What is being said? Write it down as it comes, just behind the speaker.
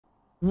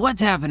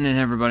What's happening,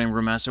 everybody? I'm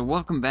Grandmaster.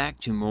 Welcome back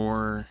to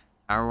more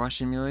PowerWash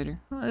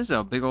Simulator. Oh, this is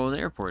a big old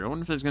airport. I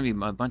wonder if there's going to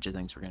be a bunch of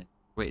things we're going to...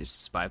 Wait, is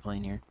the spy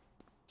plane here?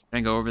 Can I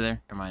go over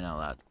there? Or am I not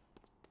allowed?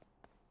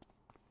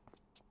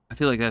 I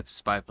feel like that's a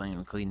spy plane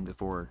we cleaned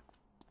before.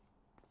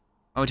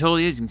 Oh, it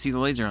totally is. You can see the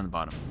laser on the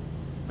bottom.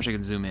 Wish I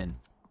could zoom in.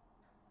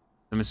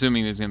 I'm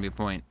assuming there's going to be a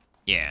point.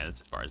 Yeah,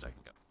 that's as far as I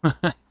can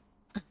go.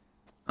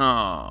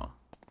 Oh.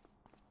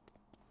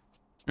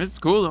 This is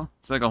cool, though.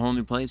 It's like a whole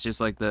new place,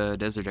 just like the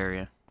desert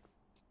area.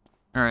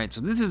 Alright,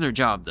 so this is our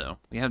job, though.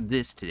 We have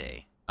this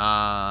today.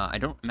 I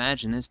don't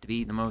imagine this to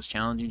be the most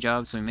challenging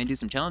job, so we may do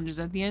some challenges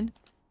at the end.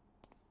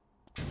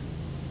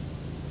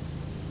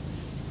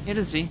 Yeah,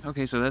 to see.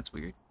 Okay, so that's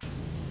weird.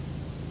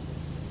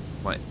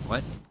 What?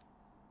 What?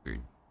 Weird.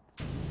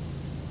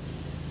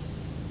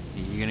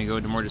 You're gonna go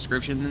into more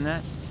description than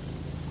that?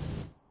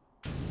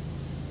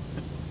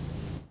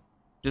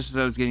 Just as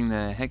I was getting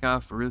the heck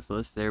off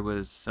Ruthless, there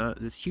was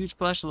this huge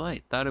flash of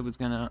light. Thought it was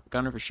gonna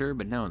gunner for sure,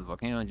 but no, the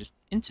volcano just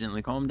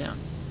instantly calmed down.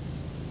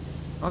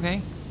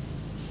 Okay.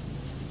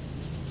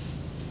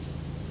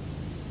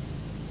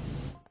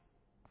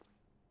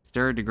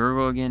 Started to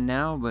gurgle again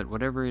now, but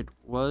whatever it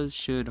was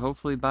should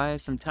hopefully buy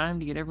us some time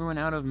to get everyone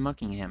out of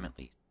Muckingham at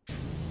least.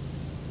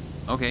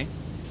 Okay.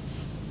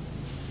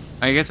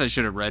 I guess I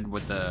should have read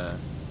what the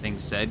thing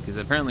said, because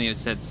apparently it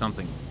said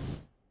something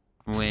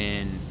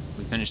when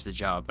we finished the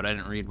job, but I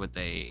didn't read what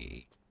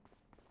they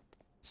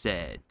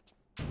said.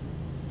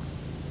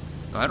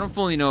 So I don't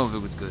fully know if it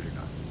was good or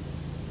not.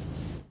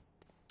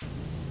 I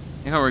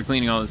think how we're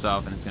cleaning all this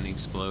off and it's going to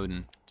explode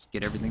and just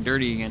get everything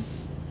dirty again.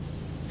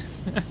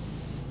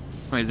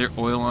 Wait, is there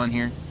oil on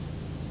here? Is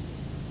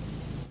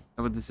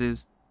that what this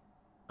is?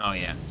 Oh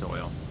yeah, it's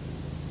oil.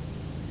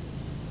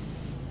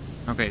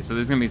 Okay, so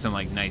there's gonna be some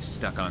like nice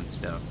stuck-on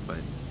stuff,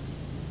 but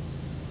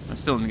I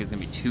still don't think it's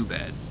gonna be too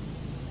bad.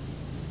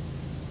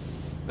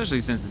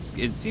 Especially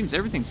since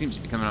everything seems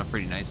to be coming off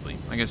pretty nicely.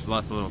 I guess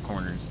lots of little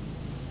corners.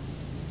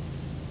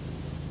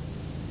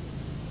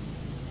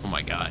 Oh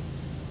my god.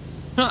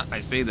 I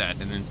say that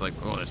and then it's like,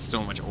 oh, there's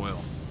so much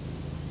oil.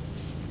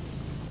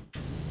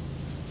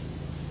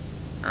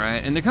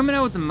 Alright, and they're coming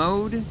out with the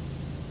mode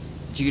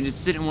that you can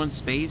just sit in one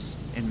space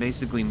and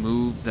basically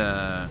move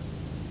the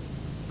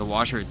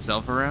washer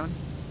itself around.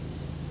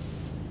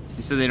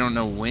 They said they don't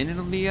know when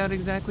it'll be out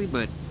exactly,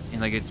 but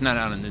like it's not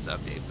out in this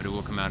update, but it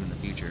will come out in the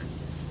future.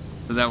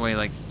 So that way,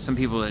 like, some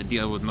people that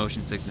deal with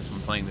motion sickness when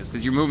playing this,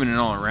 because you're moving it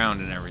all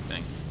around and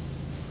everything.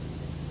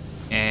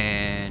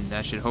 And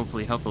that should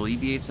hopefully help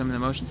alleviate some of the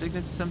motion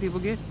sickness that some people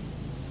get.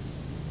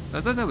 So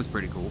I thought that was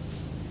pretty cool.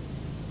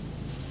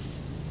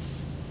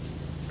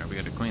 We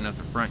got to clean up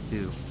the front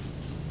too.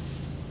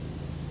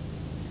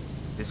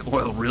 This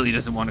oil really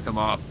doesn't want to come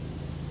off.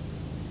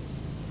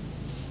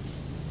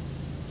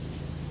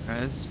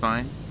 Alright, this is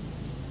fine.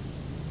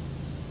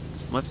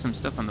 Just left some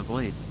stuff on the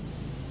blade.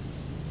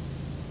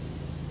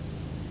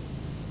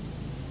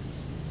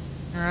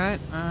 Alright,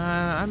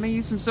 I may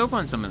use some soap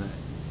on some of that.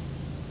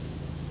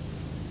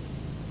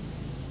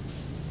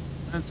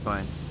 That's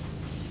fine.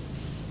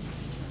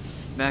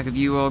 Back of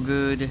you all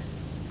good.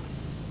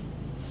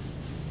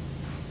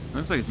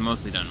 Looks like it's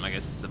mostly done. I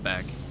guess it's the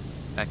back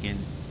end.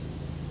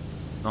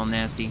 It's all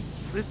nasty.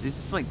 What is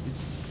this like?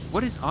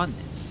 What is on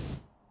this?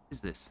 What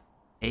is this?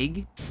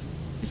 Egg?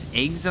 There's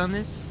eggs on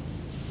this?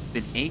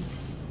 Been egged?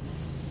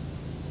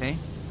 Okay.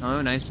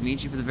 Hello, nice to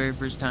meet you for the very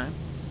first time.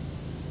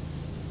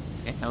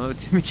 Okay, hello,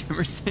 Timmy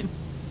Jimerson.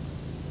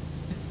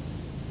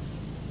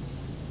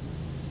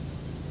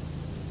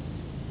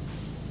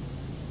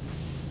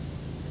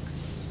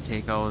 Let's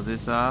take all of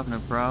this off, no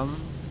problem.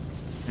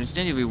 I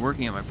understand you'll be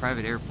working at my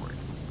private airport.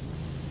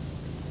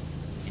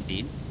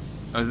 Indeed.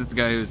 Oh, is this the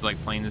guy who's like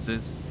plane this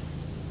is?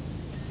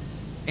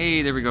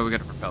 Hey, there we go, we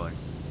got a propeller.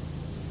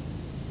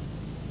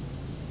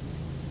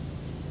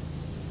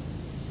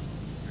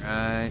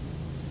 Right.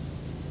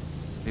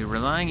 We're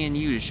relying on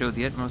you to show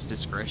the utmost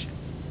discretion.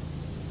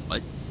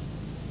 What?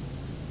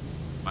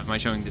 Why am I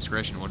showing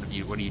discretion? What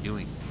are you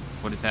doing?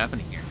 What is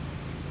happening here?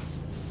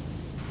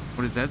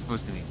 What is that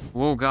supposed to mean?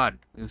 Whoa, God.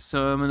 We have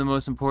some of the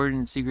most important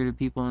and secretive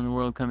people in the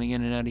world coming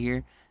in and out of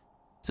here.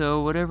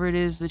 So whatever it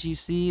is that you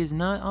see is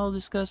not all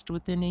discussed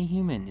within a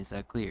human. Is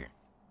that clear?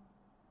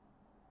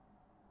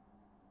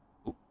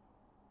 Ooh.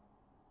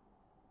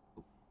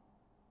 Ooh.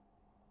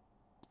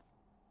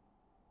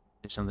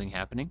 There's something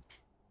happening?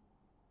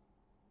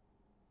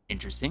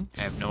 Interesting.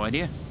 I have no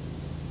idea.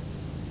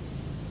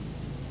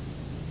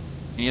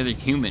 Any other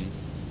human?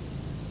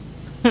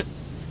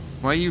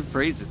 Why do you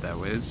phrase it that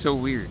way? It's so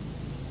weird.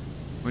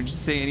 Why did you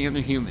say any other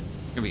human?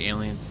 It's gonna be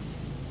aliens.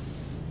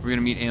 We're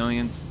gonna meet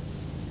aliens.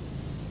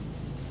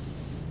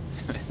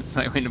 It's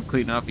like we end up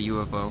cleaning off a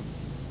UFO.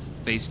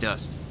 Space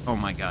dust. Oh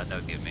my god, that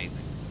would be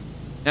amazing.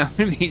 That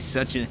would be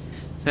such a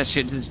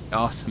just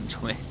awesome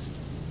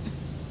twist.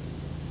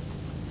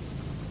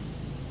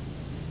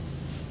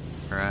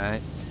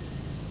 Alright.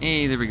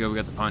 Hey, there we go, we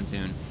got the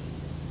pontoon.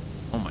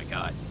 Oh my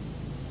god.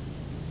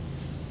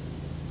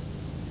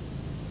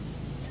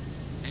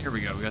 There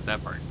we go, we got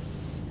that part.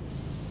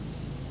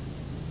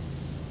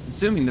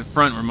 assuming the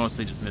front we're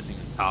mostly just missing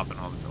the top and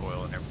all this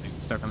oil and everything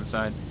that's stuck on the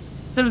side.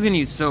 Said I was gonna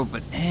use soap,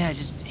 but I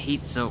just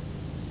hate soap.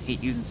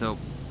 Hate using soap.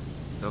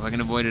 So if I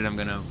can avoid it, I'm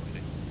gonna avoid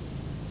it.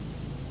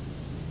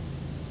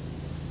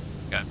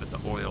 God, but the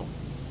oil.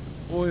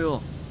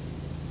 Oil.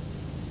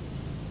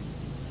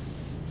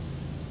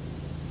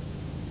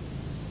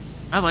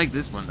 I like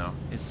this one though.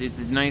 It's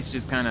a nice,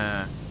 just kind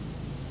of,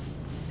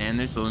 and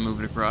they're slowly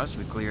moving across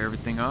to clear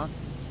everything off.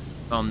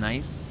 It's all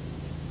nice.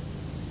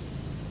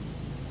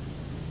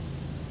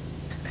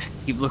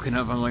 Keep looking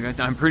up. I'm like,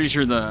 I'm pretty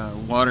sure the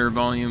water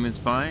volume is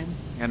fine.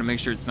 Gotta make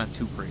sure it's not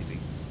too crazy.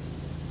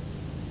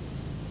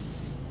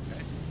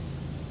 Okay.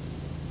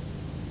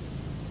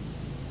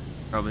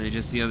 Probably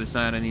just the other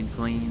side I need to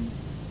clean.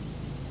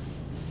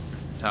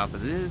 Top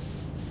of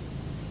this.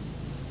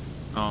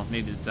 Oh,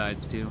 maybe the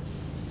sides too.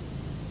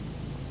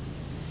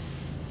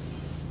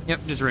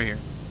 Yep, just right here.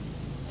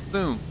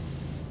 Boom.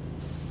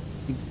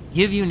 To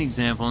give you an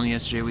example,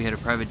 yesterday we had a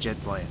private jet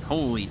flight.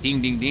 Holy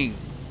ding ding ding.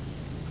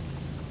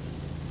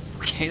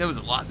 Okay, that was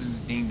a lot that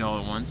just dinged all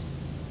at once.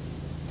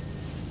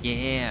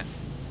 Yeah.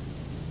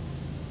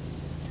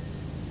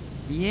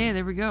 Yeah,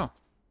 there we go.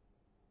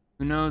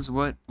 Who knows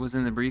what was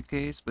in the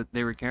briefcase but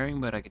they were carrying,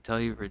 but I could tell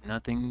you for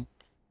nothing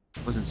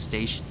wasn't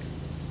stationary.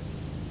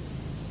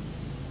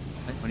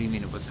 What do you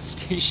mean it wasn't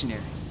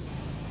stationary?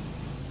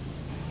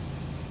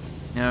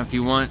 Now, if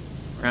you want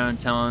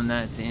around telling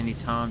that to any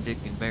Tom, Dick,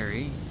 and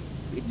Barry,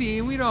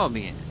 we'd all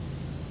be in it.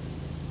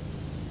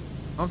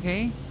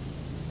 Okay.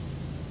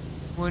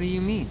 What do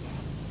you mean?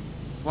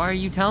 Why are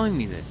you telling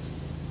me this?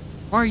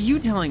 Why are you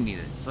telling me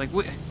this? Like,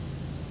 what?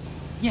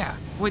 Yeah,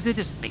 wait, that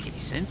doesn't make any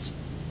sense.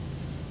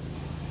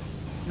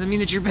 Does that mean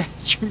that you're bad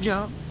at your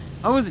job?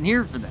 I wasn't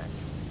here for that.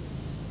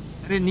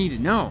 I didn't need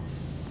to know.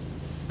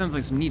 Sounds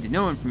like some need to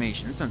know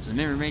information. That sounds like some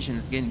information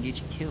that's gonna get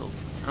you killed.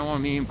 I don't want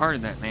to be any part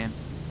of that, man.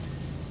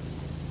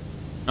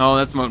 Oh,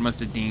 that's what must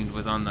have dinged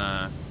was on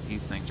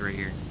these things right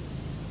here.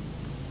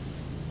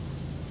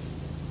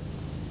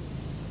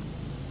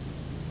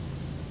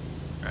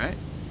 Alright.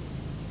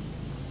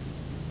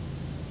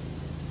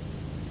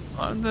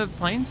 A lot of the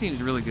plane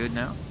seems really good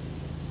now.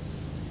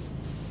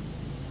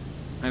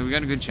 Like, we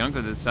got a good chunk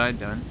of the side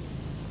done.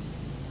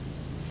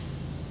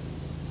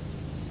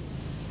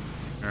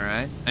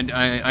 Alright. And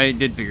I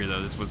did figure,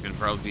 though, this was going to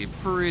probably be a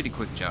pretty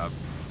quick job.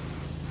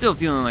 Still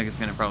feeling like it's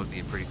going to probably be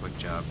a pretty quick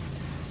job.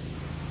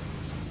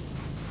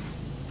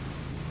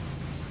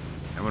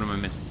 Now, what am I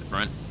missing? The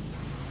front?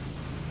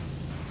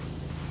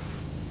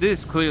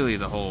 This clearly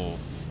the whole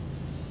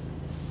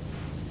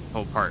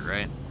part,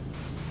 right?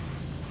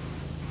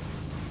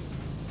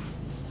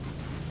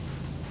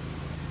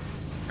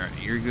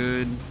 Alright, you're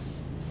good.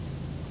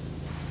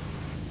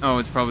 Oh,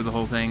 it's probably the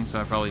whole thing, so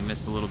I probably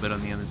missed a little bit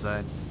on the other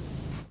side.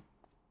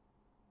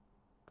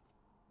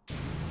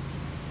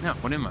 No,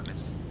 what am I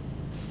missing?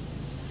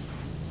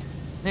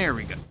 There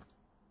we go.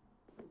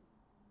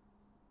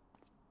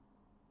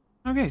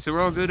 Okay, so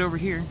we're all good over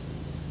here.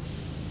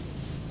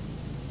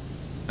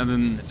 Other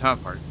than the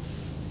top part.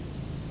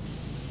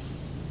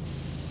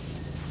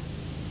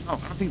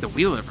 Oh, I don't think the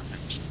wheel ever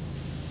finished.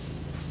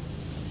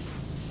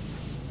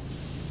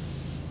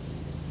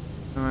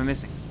 What am I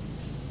missing?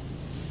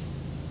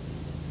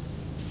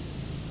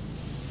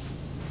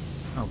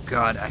 Oh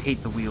god, I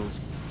hate the wheels.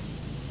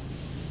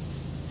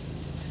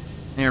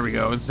 There we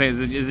go. Let's say, is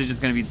it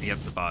just going to be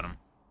at the bottom?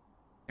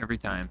 Every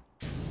time.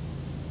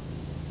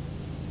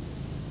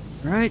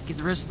 Alright, get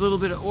the rest of the little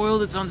bit of oil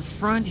that's on the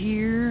front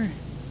here.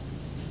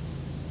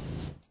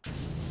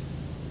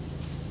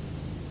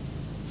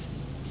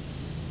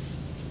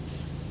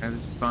 Grab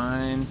the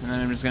spine, and then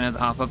I'm just going to have to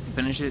hop up to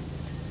finish it.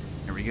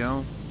 There we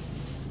go.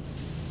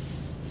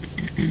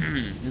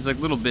 There's like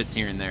little bits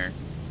here and there.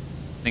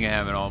 I think I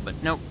have it all,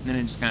 but nope. Then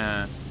I just kind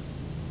of...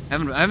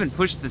 I haven't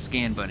pushed the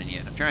scan button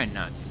yet. I'm trying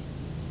not to.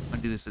 I'm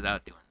going to do this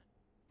without doing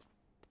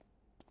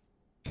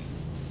it.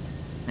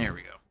 There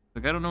we go.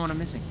 Look, I don't know what I'm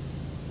missing.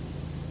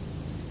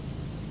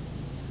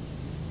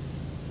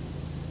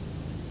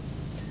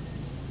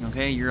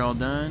 Okay, you're all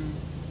done.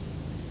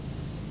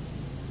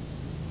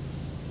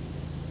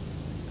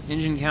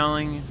 Engine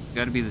cowling, it's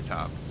got to be the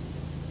top.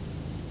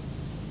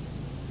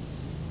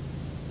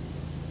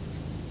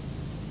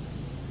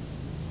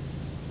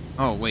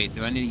 Oh, wait,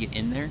 do I need to get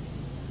in there?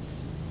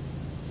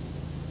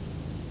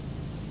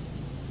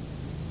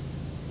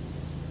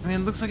 I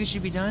mean, it looks like it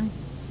should be done.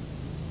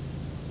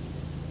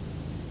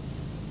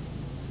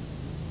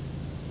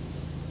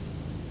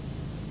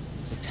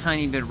 It's a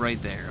tiny bit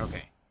right there.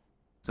 Okay.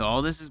 So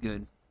all this is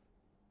good.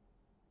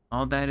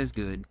 All that is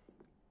good.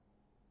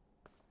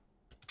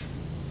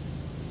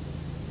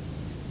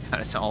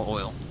 God, it's all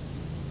oil.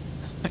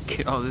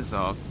 Get all this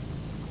off.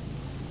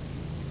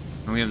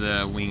 And we have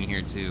the wing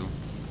here too.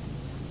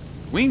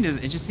 Wing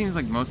does, it just seems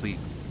like mostly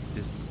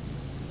just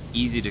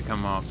easy to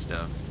come off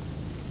stuff.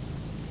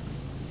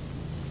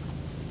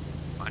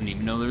 I didn't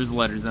even know there was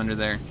letters under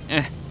there.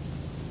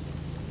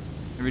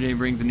 Every day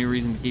brings a new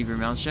reason to keep your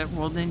mouth shut.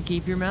 Well, then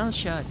keep your mouth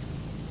shut.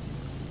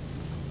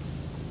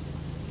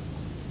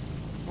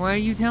 Why are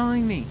you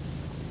telling me?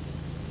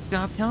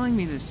 Stop telling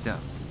me this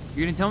stuff.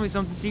 You're gonna tell me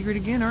something secret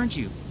again, aren't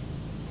you?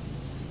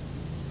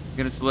 You're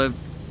gonna celeb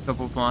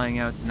couple flying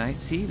out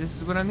tonight. See, this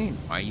is what I mean.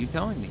 Why are you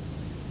telling me?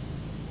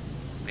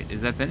 Wait,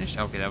 is that finished?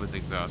 Okay, that was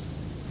exhaust.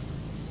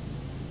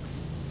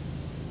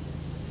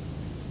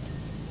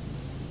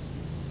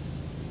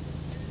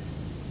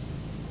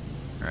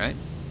 Alright.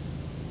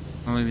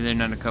 Well, maybe they're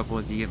not a couple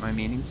if you get my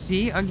meaning.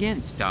 See,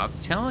 again, stop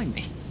telling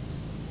me.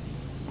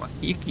 Why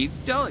do you keep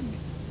telling me?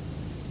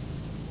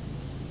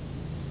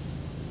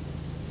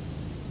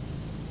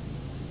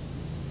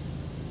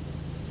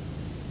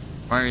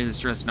 Why are the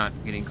stress not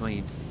getting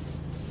cleaned?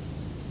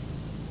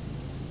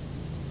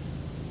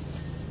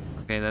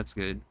 Okay, that's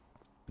good.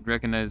 I'd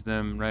recognize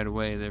them right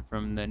away. They're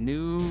from the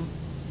new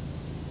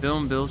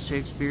film Bill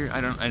Shakespeare. I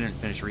didn't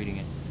finish reading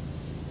it.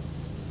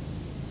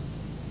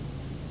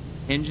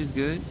 Hinge is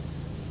good.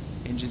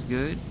 Hinge is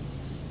good.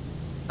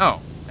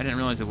 Oh, I didn't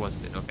realize it was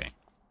good. Okay.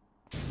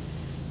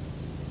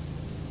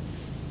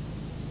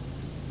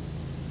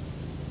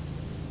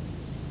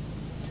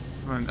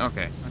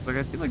 Okay. I was like,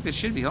 I feel like this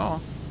should be all.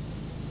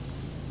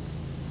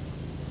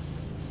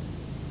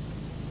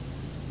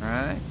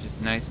 Alright,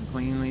 just nice and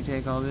cleanly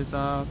take all this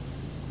off.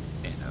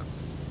 Stand up.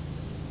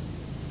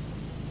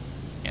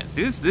 Yeah,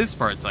 see this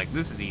part's like,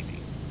 this is easy.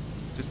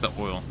 Just the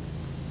oil.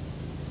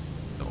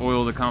 The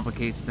oil that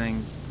complicates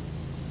things.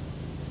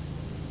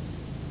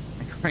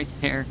 Like right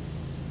there.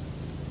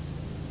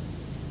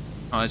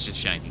 Oh, it's just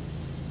shiny.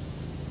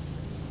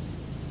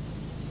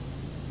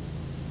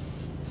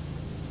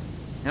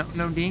 Nope,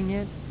 no ding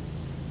yet.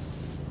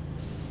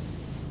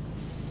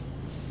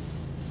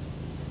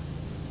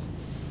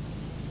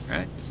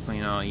 Alright, just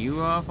clean all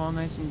you off all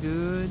nice and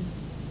good.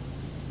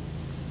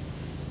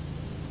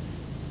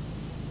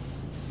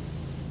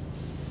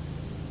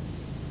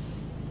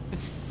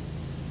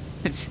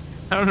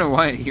 I don't know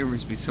why it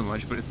humors me so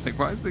much, but it's like,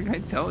 why is the guy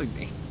telling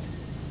me?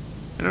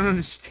 I don't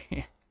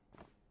understand.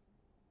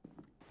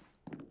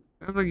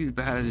 I feel like he's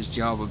bad at his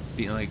job of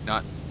being like,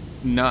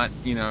 not,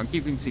 you know,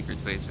 keeping secrets,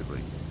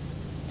 basically.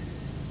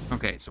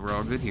 Okay, so we're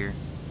all good here.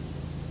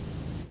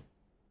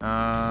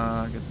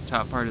 Got the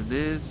top part of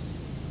this.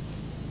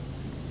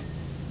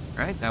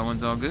 Right, that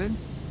one's all good.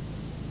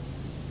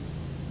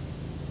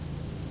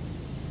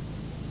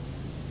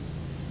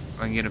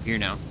 I can get up here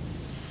now.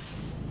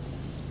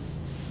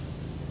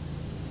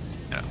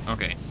 Yeah,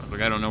 okay. I was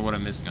like, I don't know what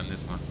I'm missing on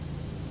this one.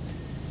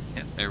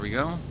 Yeah, there we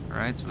go.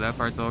 Alright, so that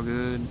part's all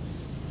good.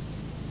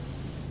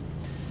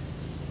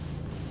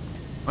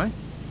 What?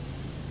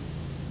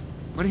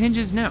 What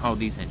hinges now? Oh,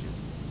 these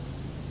hinges.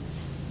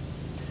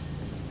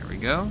 There we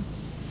go.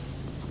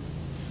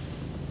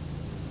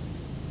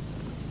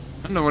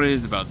 I don't know what it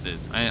is about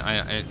this.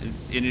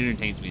 It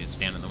entertains me to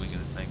stand on the wing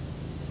of this thing.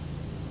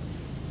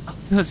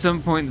 Also, at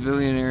some point, the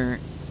billionaire...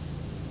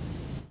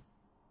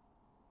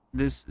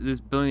 This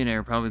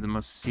billionaire, probably the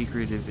most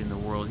secretive in the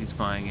world, he's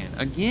flying in.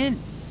 Again!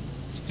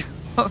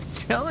 Stop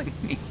telling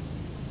me!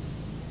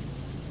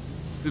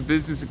 It's a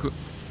business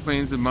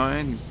acquaintance of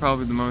mine. He's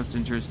probably the most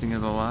interesting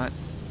of the lot.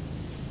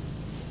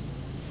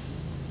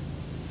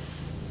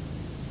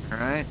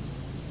 Alright.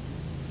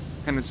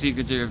 What kind of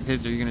secrets of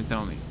his are you gonna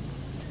tell me?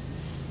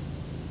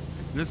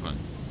 This one.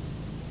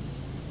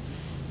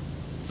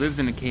 Lives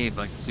in a cave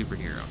like a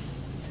superhero.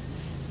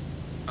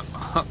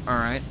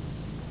 Alright.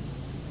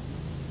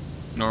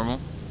 Normal.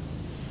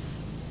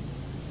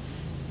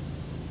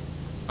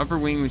 Upper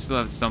wing, we still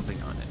have something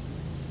on it.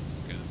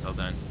 Okay, that's all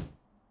done.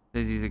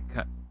 Says he's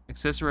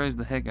accessorize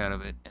the heck out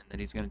of it, and that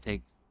he's gonna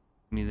take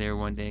me there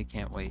one day.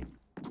 Can't wait.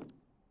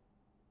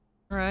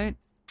 Alright.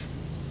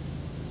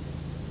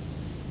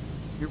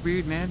 You're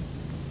weird, man.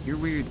 You're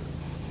weird.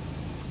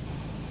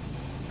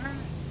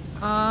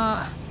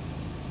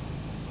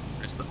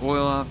 Rest the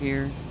oil off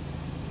here.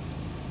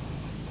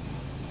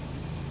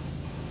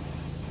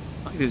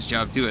 I like this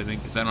job too, I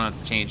think, because I don't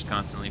have to change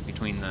constantly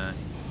between the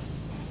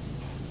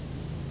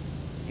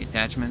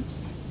attachments.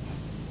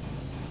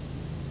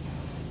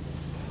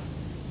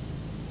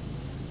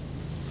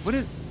 What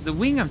is the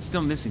wing? I'm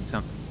still missing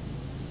something.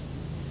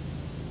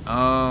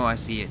 Oh, I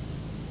see it.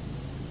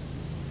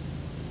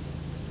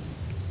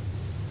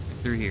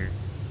 Through here.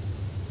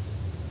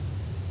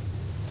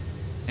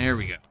 There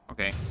we go.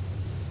 Okay.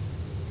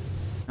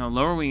 Now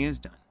lower wing is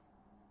done.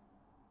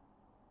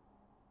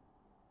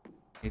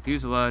 Okay,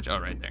 fuselage. Oh,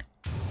 right there.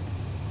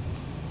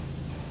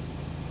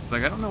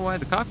 Like, I don't know why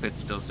the cockpit's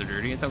still so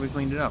dirty. I thought we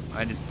cleaned it up.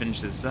 I didn't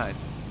finish this side.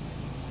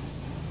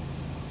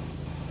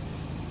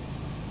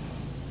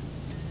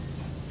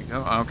 There we go.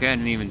 Okay, I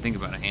didn't even think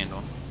about a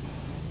handle.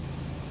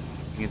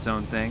 Its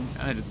own thing.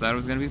 I just thought it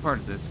was going to be part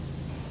of this.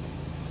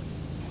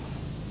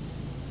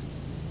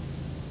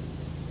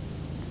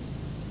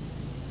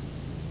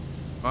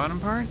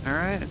 Bottom part?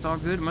 Alright, it's all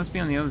good. It must be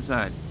on the other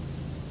side.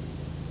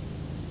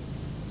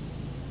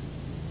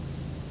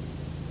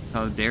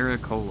 Caldera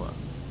Cola.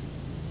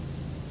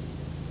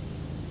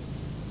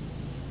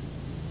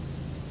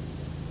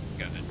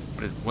 Got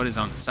it. What is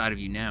on the side of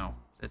you now?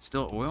 Is that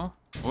still oil?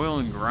 Oil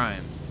and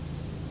grime.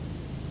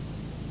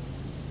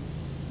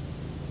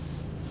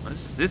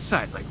 This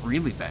side's like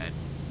really bad.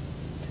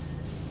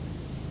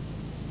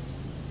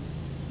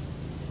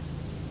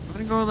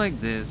 I'm gonna go like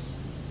this.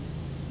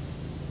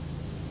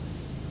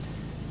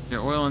 Is there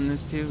oil in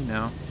this too?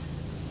 No.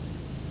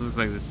 It looks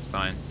like this is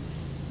fine.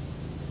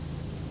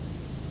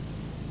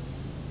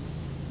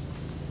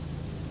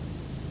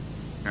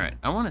 Alright,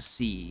 I want to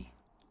see.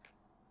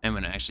 I'm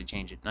gonna actually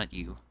change it, not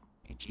you.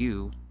 Change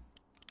you.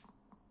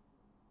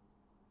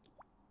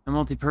 A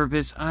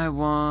multi-purpose, I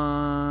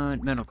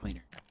want metal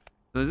cleaner.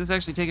 So does this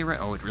actually take it right?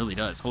 Oh, it really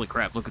does. Holy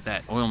crap, look at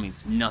that. Oil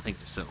means nothing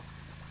to soap.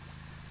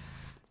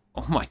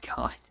 Oh my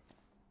god.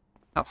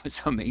 That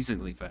was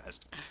amazingly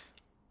fast.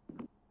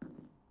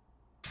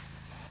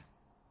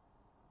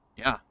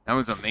 Yeah, that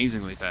was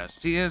amazingly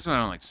fast. See, that's why I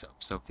don't like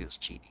soap. Soap feels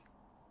cheaty.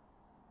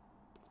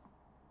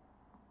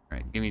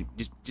 Alright, give me,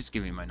 just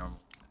give me my normal.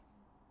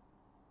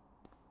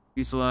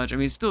 Fuselage, I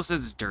mean, it still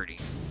says it's dirty.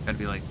 Gotta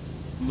be like,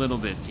 little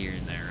bits here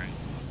and there, right?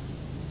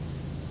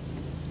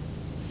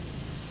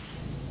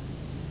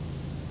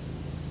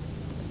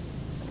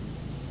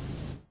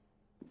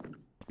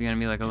 There's gonna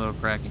be like a little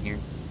crack in here.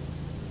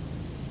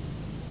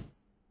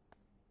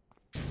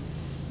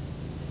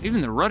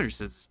 Even the rudder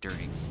says it's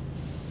dirty.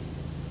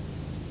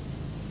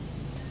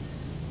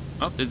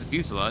 Oh, there's a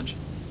fuselage.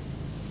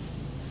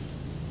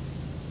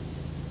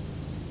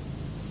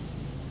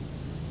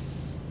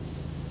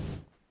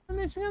 I'm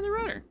missing on the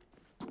rudder.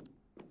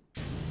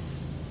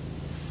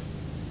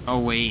 Oh,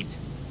 wait.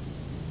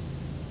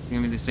 It's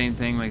gonna be the same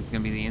thing, like it's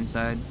gonna be the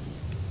inside.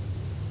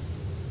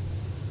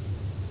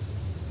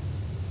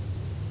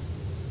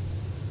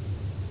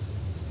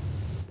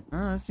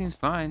 Oh, that seems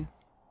fine.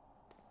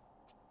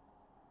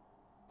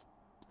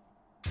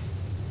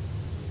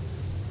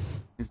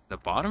 Is it the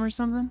bottom or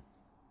something?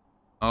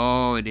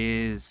 Oh, it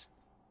is.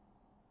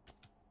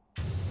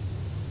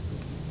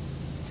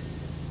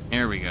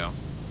 There we go.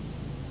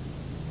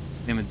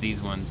 Same with these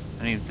ones. I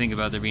didn't even think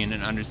about there being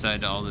an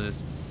underside to all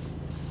this.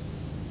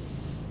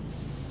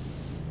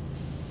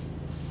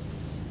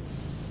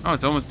 Oh,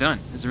 it's almost done.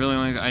 It's really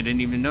only, I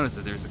didn't even notice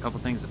that there's a couple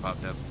things that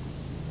popped up.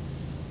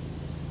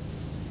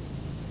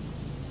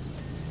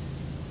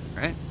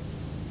 Right?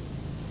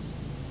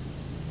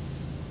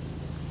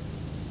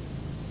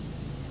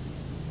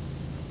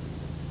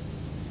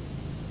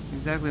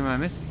 Exactly what am I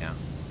missing now?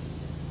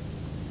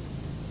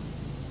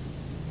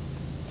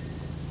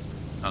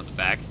 Oh, the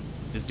back.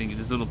 Just didn't get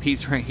this little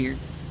piece right here.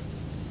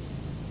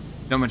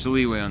 Not much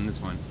leeway on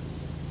this one.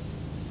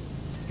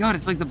 God,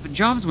 it's like the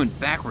jobs went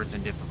backwards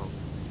in difficulty.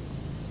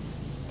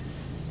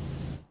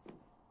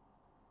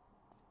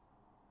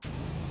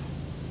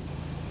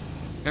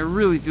 I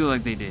really feel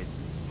like they did.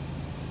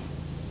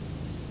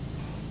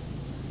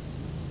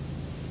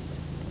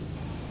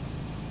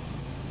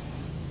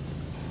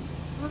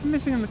 What am I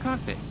missing in the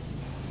cockpit?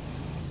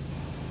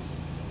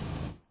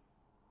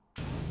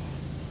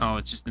 Oh,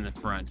 it's just in the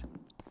front.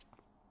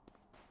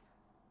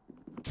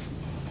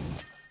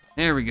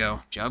 There we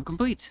go. Job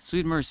complete.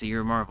 Sweet mercy,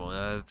 you're a marvel.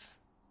 I've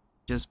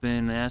just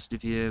been asked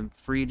if you're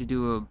free to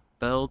do a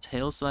Bell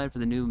tail slide for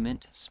the new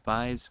Mint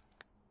Spies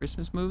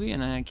Christmas movie,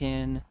 and I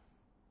can...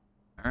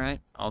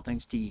 Alright, all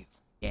thanks to you.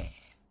 Yeah.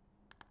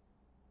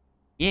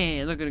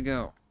 Yeah, look at it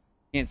go.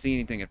 Can't see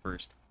anything at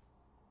first.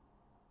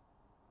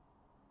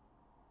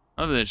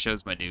 Other than it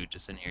shows my dude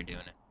just in here doing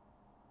it.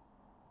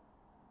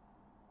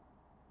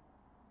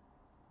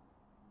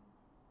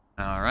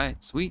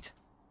 Alright, sweet.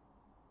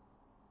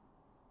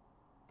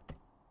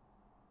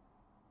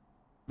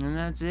 And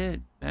that's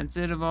it. That's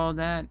it of all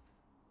that.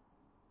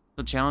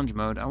 The challenge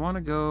mode. I want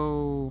to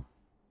go...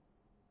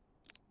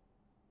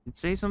 Did it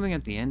say something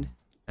at the end?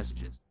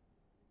 Messages.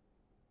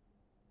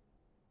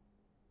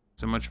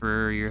 So much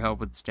for your help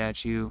with the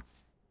statue.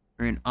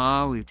 We're in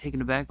awe. We've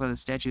taken aback by the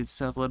statue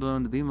itself, let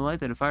alone the beam of light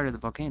that it fired at the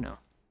volcano.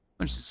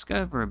 Much to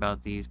discover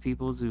about these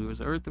peoples. Who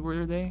was Earth,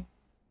 were they?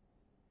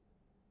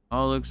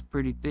 All looks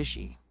pretty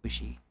fishy.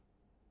 Wishy.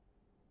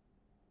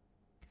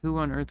 Who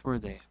on Earth were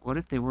they? What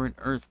if they weren't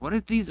Earth? What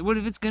if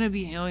it's gonna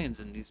be aliens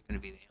and these are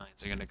gonna be the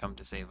aliens that are gonna come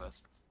to save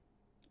us?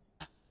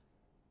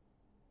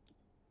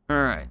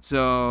 Alright,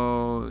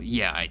 so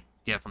yeah, I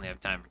definitely have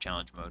time for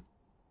challenge mode.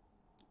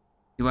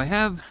 Do I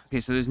have...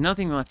 Okay, so there's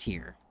nothing left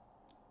here.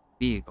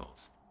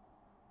 Vehicles.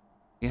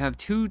 You have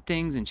two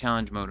things in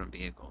challenge mode on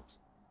vehicles.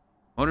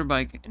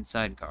 Motorbike and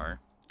sidecar.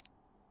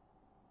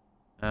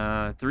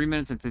 3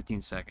 minutes and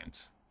 15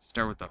 seconds.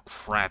 Start with the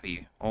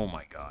crappy... Oh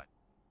my god.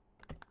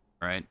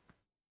 Right?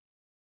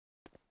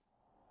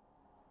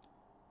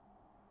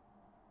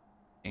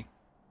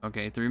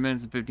 Okay, 3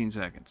 minutes and 15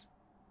 seconds.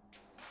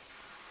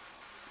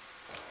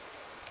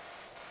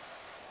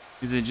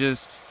 Is it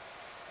just...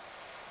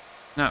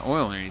 not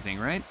oil or anything,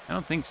 right? I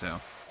don't think so.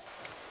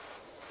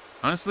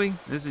 Honestly,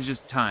 this is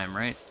just time,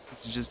 right?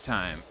 This is just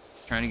time.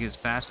 Just trying to get as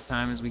fast a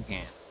time as we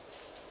can.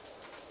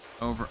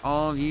 Over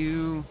all of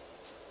you...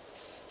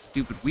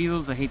 stupid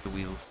wheels. I hate the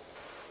wheels.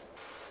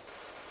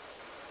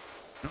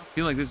 I don't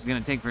feel like this is going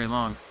to take very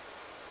long.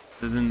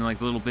 Other than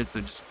like little bits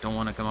that just don't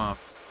want to come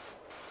off.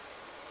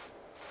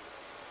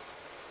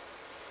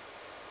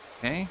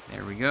 Okay,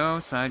 there we go.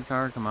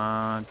 Sidecar, come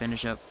on,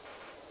 finish up.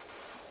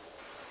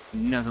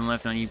 Nothing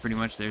left on you, pretty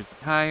much. There's the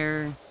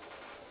tire.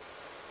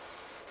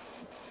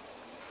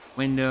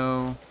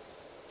 window.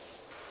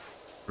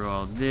 Through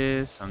all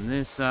this on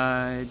this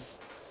side.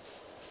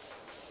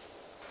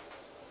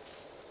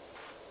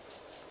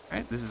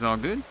 Alright, this is all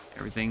good.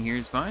 Everything here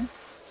is fine.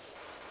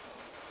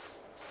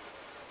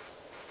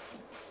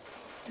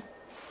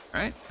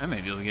 Alright, I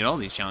may be able to get all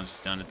these challenges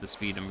done at the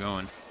speed I'm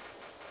going.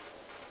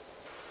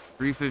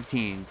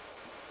 3:15.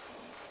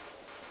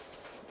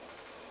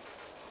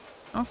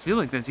 I don't feel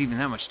like that's even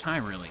that much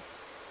time, really.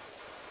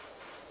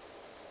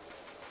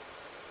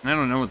 I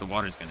don't know what the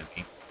water's gonna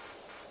be.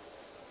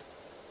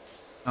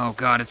 Oh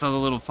god, it's all the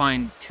little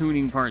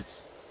fine-tuning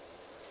parts.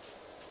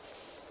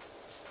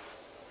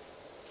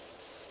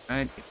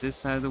 Alright, get this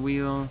side of the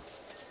wheel.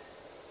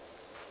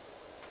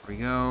 There we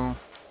go.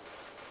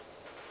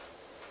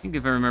 I think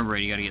if I remember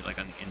right, you gotta get, like,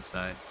 on the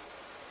inside.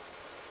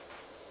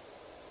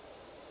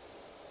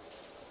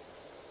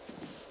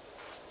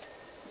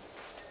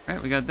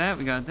 Alright, we got that,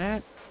 we got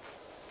that.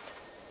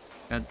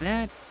 Got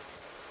that.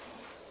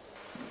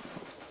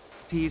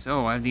 Piece.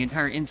 Oh, I have the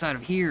entire inside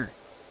of here.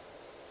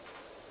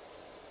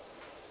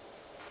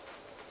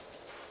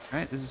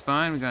 Alright, this is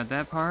fine. We got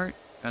that part.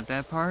 Got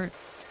that part.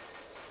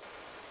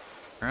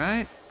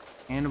 Alright.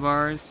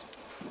 Handlebars.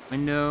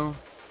 Window.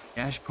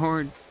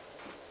 Dashboard.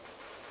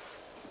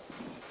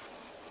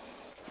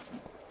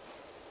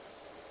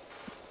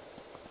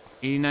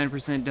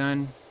 %89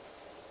 done.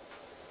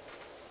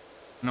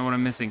 I know what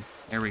I'm missing.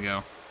 There we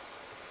go.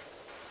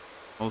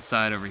 Whole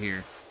side over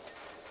here.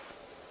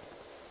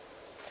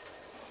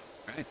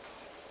 Alright.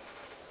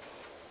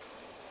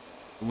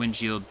 The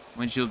windshield.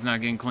 Windshield's not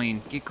getting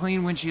clean. Get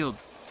clean, windshield.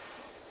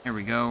 There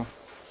we go.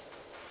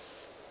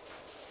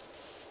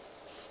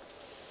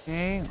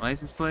 Okay,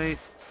 license plate.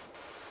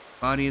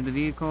 Body of the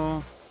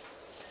vehicle.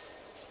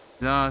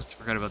 Exhaust.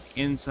 Forgot about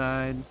the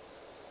inside.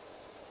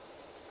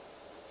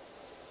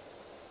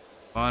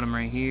 Bottom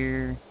right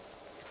here.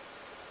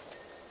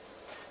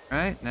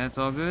 Alright, that's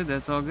all good.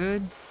 That's all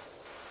good.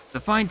 The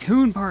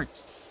fine-tune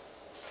parts.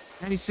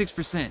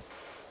 96%. Here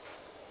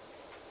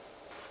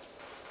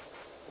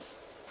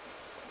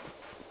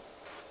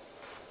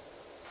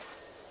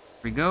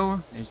we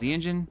go. There's the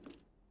engine.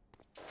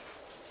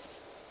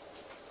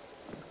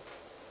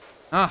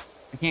 Ah,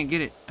 I can't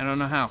get it. I don't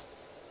know how.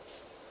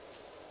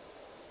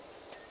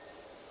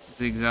 It's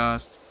the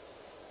exhaust.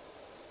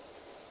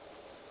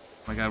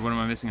 Oh my god, what am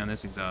I missing on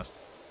this exhaust?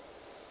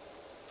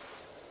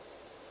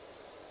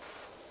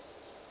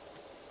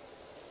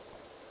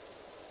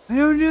 I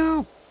don't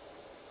know.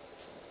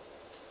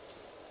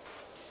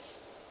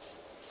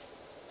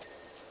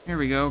 Here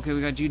we go. Okay, we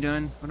got you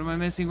done. What am I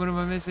missing? What am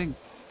I missing?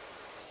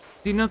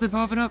 See nothing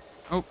popping up?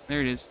 Oh,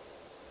 there it is.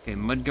 Okay,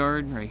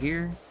 mudguard right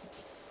here.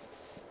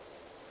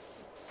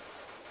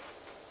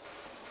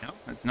 No,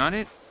 that's not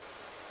it.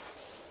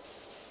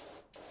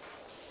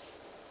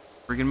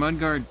 Friggin'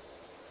 mudguard.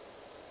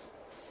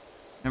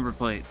 Number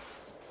plate.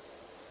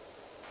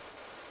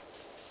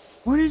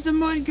 What is the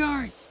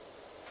mudguard?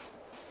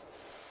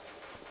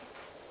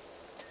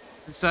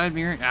 It's the side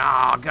mirror.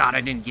 Oh god,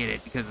 I didn't get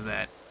it because of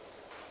that.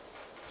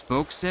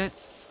 Spoke set?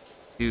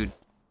 Dude.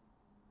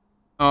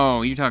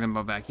 Oh, you're talking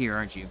about back here,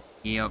 aren't you?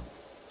 Yep.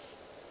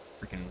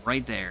 Freaking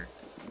right there.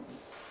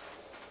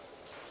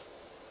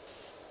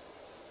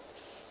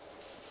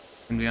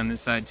 Gonna be on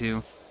this side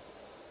too.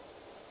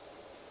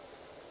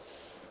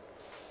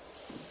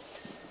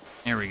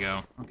 There we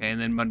go. Okay,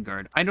 and then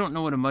mudguard. I don't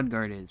know what a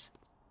mudguard is.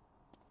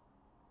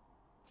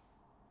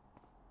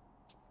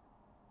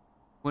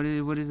 What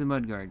is the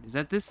mudguard? Is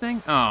that this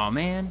thing? Oh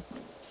man.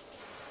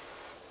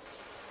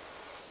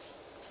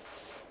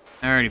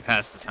 I already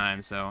passed the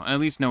time, so I at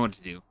least know what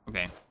to do.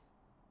 Okay.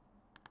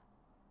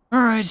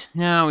 Alright,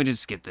 now we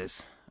just skip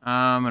this.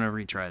 I'm gonna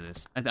retry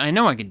this. I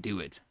know I can do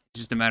it. It's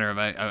just a matter of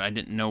I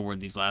didn't know where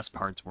these last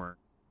parts were.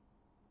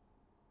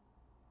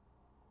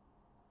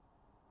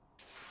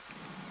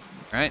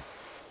 Alright.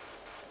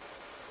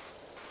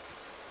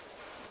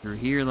 Through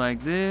here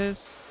like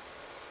this.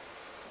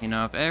 Clean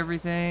off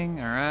everything.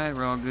 Alright,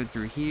 we're all good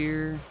through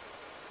here.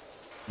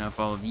 Clean off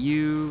all of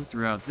you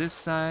throughout this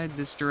side,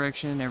 this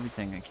direction,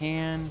 everything I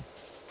can.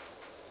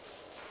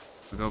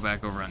 We'll go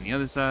back over on the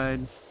other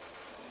side.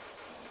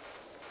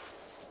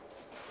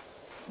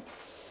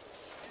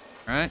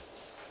 Alright.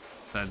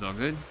 Side's all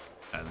good.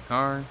 Side of the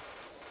car.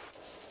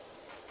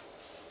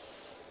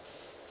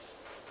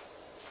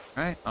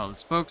 Alright, all the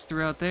spokes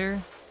throughout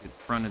there. Get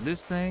the front of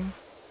this thing.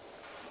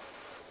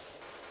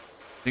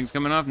 Things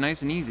coming off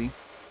nice and easy.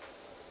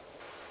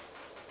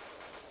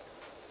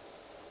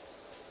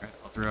 Alright,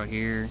 all throughout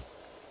here.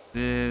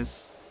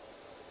 This.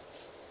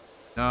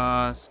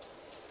 Exhaust.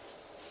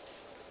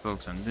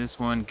 Spokes on this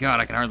one. God,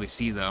 I can hardly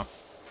see though.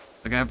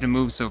 Like I have to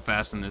move so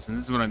fast on this, and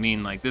this is what I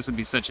mean. Like this would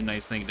be such a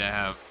nice thing to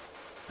have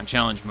on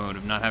challenge mode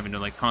of not having to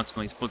like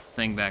constantly split the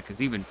thing back.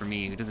 Because even for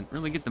me, who doesn't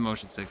really get the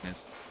motion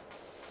sickness,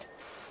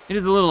 it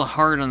is a little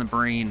hard on the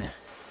brain.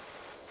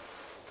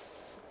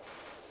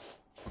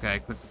 Okay, I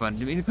clicked the button.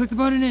 Didn't mean to click the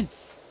button in.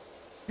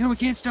 No, we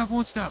can't stop.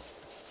 Won't stop.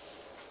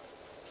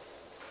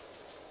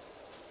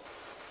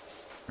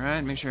 All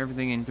right, make sure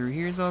everything in through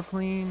here is all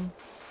clean.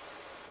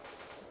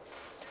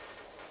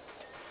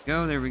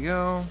 Go, there we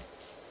go.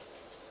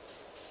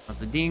 Not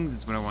the dings,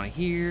 that's what I want to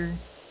hear.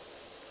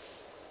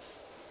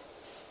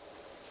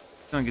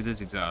 Don't get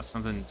this exhaust.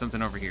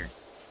 Something over here.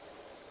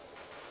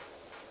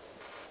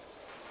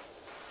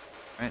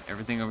 Alright,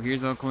 everything over here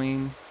is all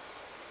clean.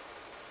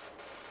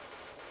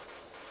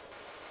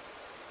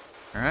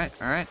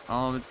 Alright,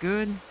 all of it's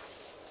good.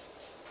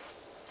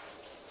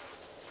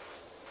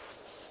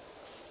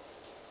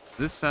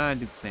 This side,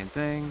 do the same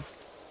thing.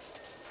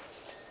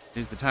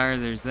 There's the tire,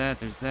 there's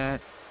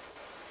that.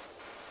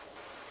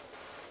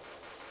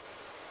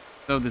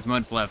 So this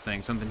mud flap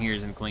thing, something here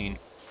isn't clean.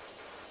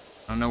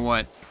 I don't know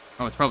what.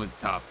 Oh, it's probably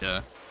the top,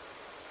 duh.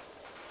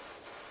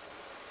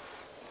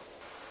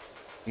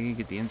 You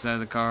get the inside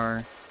of the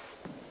car.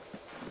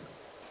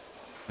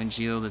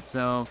 Windshield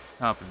itself,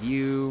 top of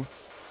you.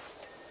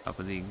 Top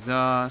of the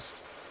exhaust.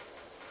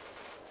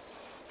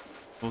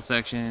 Full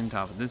section,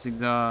 top of this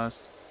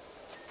exhaust.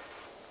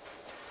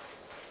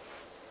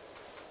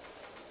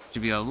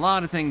 Should be a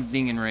lot of things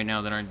dinging right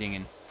now that aren't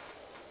dinging.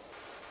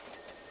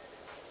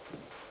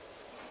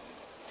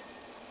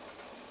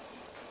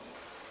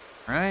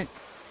 Alright.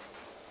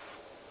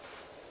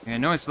 Yeah, I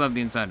know I still have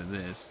the inside of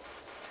this.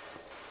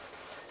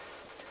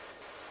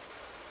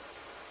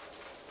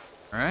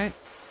 Alright.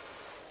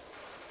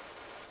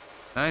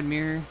 Side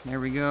mirror, there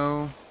we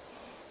go.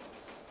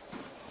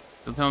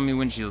 Still telling me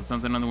windshield,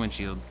 something on the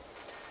windshield.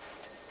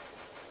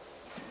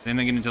 Then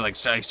I get into like,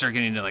 I start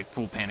getting into like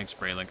full panic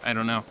spray. Like, I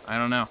don't know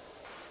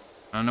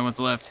what's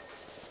left.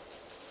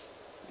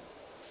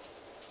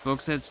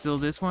 Spoke set still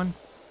this one?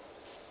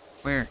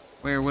 Where?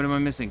 What am I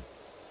missing?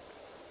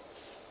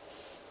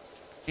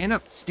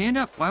 Stand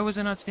up! Why was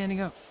I not standing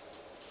up?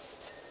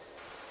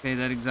 Okay,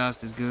 that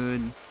exhaust is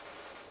good.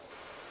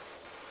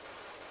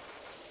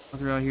 All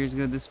throughout here is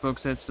good. This spoke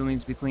set still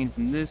needs to be cleaned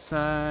from this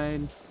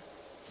side.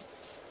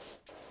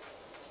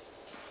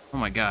 Oh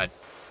my god.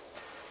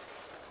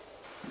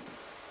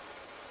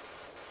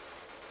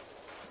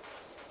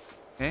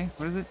 Okay,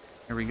 what is it?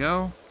 There we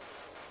go.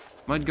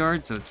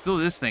 Mudguard, so it's still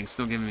this thing's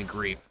still giving me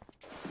grief.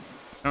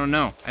 I don't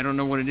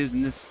know what it is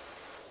in this.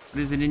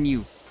 What is it in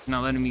you? It's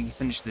not letting me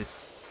finish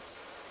this.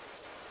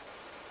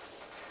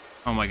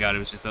 Oh my god, it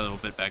was just that little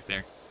bit back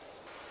there.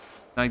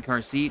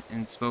 Sidecar seat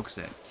and spoke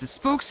set. It's a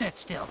spoke set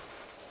still.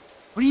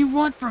 What do you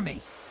want from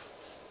me?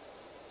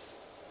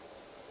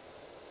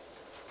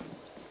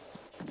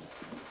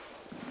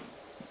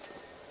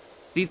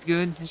 Seat's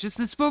good. It's just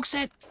the spoke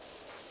set.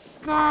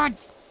 God.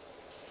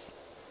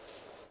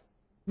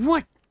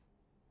 What?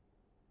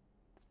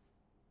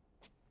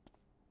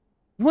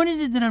 What is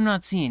it that I'm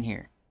not seeing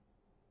here?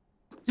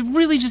 Is it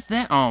really just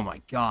that? Oh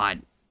my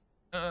god.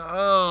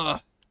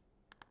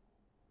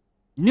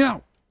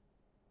 No!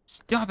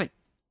 Stop it!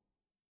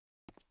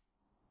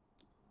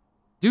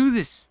 Do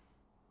this!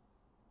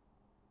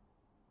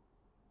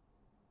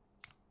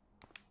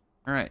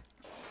 Alright.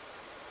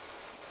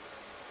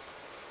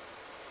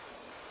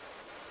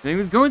 Everything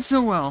was going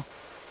so well.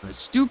 The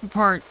stupid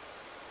part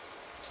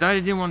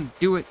decided I didn't want to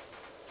do it.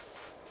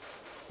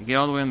 To get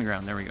all the way on the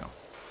ground. There we go.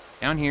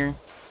 Down here.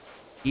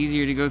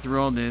 Easier to go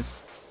through all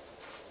this.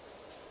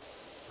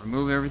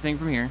 Remove everything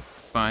from here.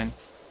 It's fine.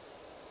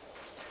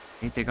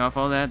 Okay, take off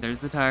all that. There's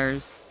the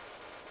tires.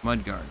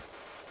 Mudguard.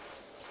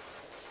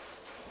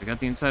 I got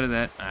the inside of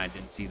that. I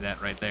didn't see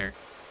that right there.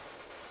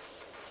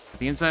 Got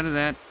the inside of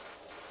that.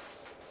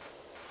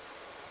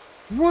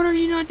 What are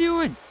you not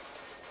doing?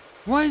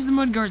 Why does the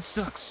mudguard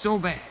suck so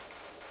bad?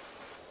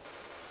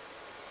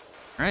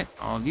 Alright,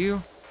 all of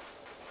you.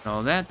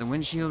 All that. The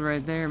windshield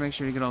right there. Make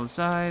sure to get all the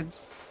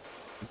sides.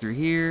 Go through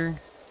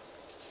here.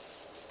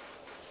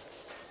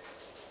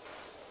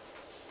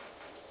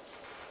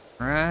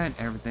 Alright,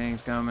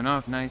 everything's coming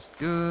off nice,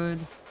 good.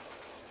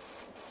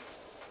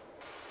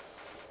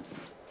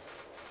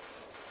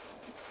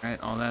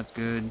 Alright, all that's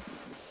good.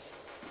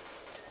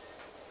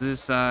 This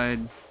side.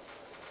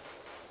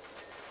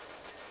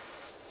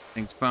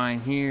 Thing's fine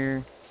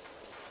here.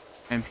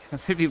 And I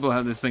bet people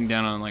have this thing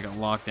down on like a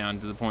lockdown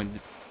to the point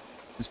that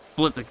just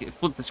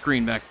flip the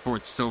screen back and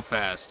forth so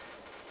fast.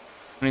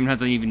 I don't even have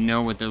to even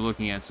know what they're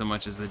looking at so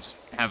much as they just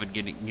have it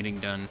getting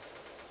done.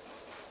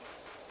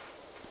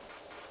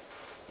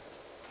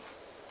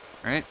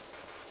 Alright.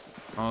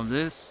 All of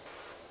this.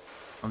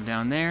 All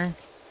down there.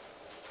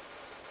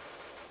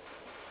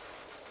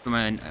 So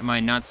my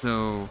not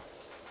so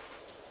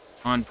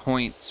on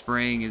point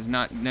spraying is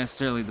not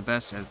necessarily the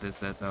best at this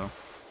though.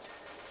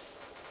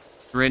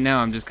 Right now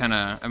I'm just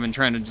kinda I've been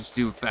trying to just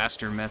do a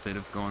faster method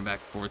of going back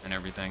and forth and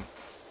everything.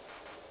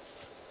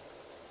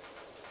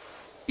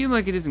 Feel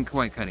like it isn't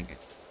quite cutting it.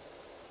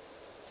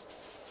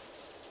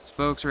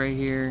 Spokes right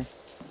here.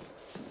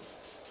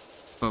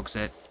 Spoke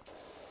set.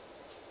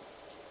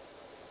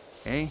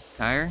 Okay,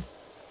 tire.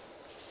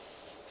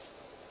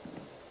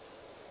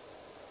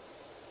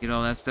 Get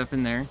all that stuff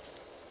in there.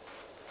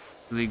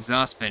 So the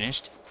exhaust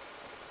finished.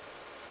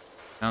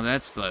 Now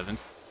that's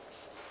pleasant.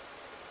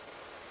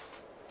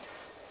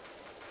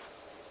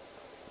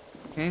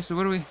 Okay, so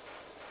what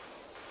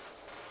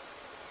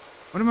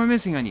am I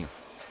missing on you?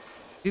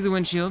 See the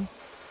windshield?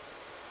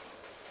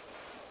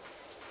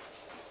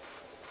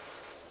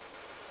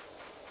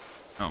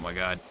 Oh my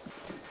god.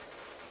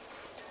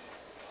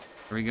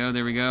 There we go,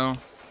 there we go.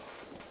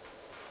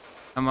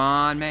 Come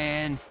on,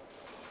 man.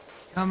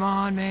 Come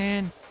on,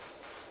 man.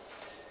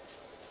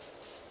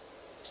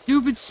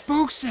 Stupid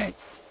spoke set.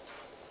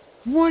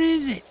 What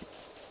is it?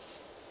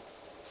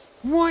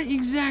 What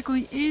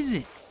exactly is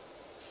it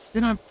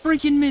that I'm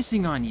freaking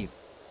missing on you?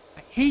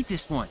 I hate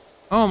this one.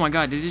 Oh my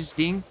god, did it just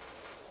ding?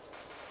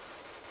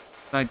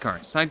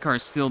 Sidecar. Sidecar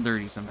is still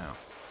dirty somehow.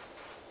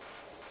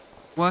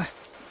 What?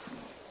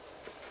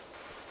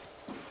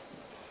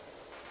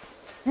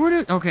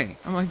 What? Okay,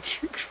 I'm like...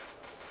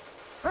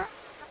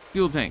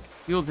 Fuel tank.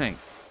 Fuel tank.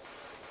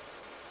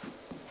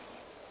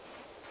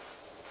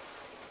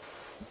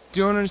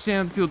 Don't understand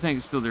how the fuel tank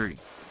is still dirty.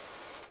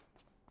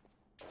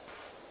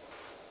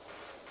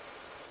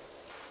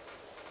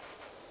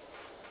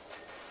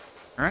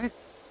 Alright.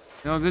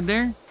 All good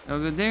there? All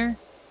good there?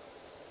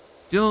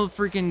 Still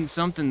freaking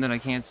something that I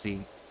can't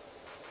see.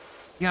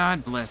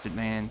 God bless it,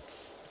 man.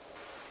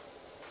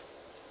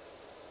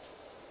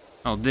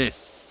 Oh,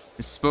 this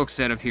spoke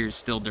set up here is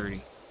still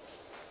dirty.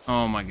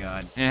 Oh my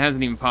god. And it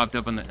hasn't even popped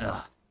up on the...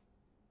 Ugh.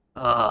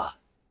 Ugh.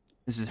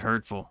 This is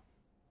hurtful.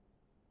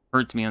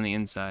 Hurts me on the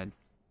inside.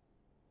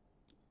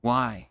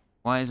 Why?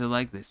 Why is it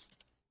like this?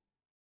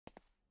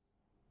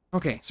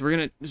 Okay, so we're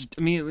gonna just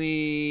immediately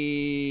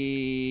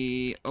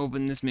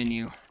open this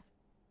menu.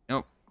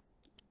 Nope.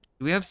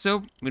 Do we have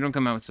soap? We don't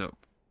come out with soap.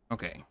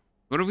 Okay.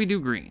 What do we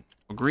do green?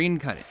 Well, green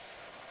cut it.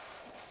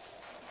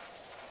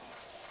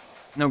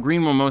 No,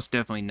 green will most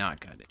definitely not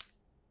cut it.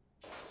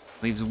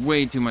 Leaves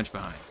way too much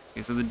behind.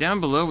 Okay, so the down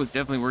below was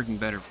definitely working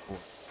better before.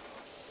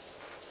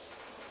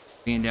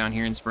 Being down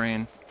here and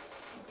spraying.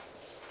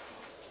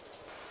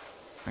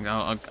 Like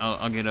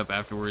I'll get up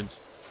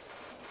afterwards.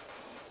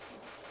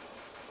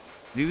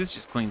 See, this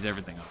just cleans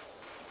everything up.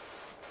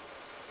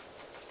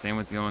 Same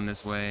with going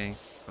this way.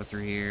 Go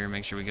through here,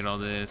 make sure we get all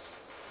this.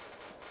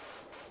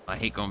 I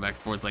hate going back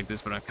and forth like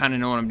this, but I kind of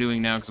know what I'm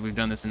doing now because we've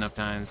done this enough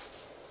times.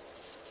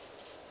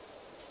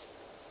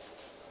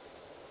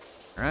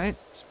 Alright,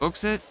 spoke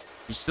set.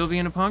 You're still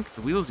being a punk.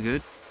 The wheel's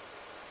good.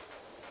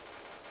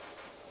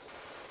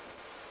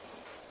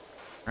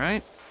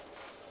 Alright.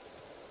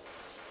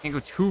 Can't go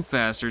too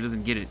fast or it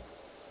doesn't get it.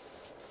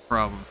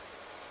 Problem.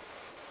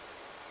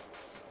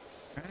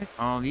 Alright,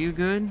 all of you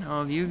good?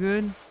 All of you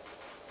good?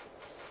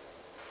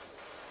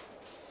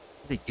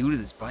 What do they do to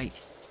this bike?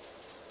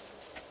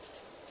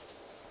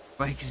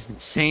 Bike is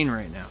insane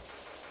right now.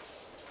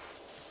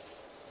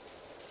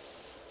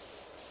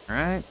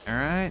 Alright,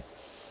 alright.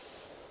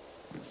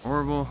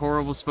 Horrible,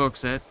 horrible spoke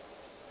set.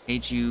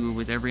 Hate you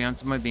with every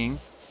ounce of my being.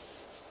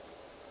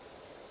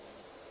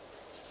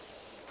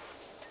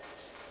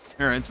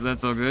 Alright, so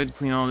that's all good.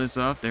 Clean all this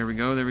off. There we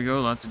go, there we go.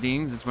 Lots of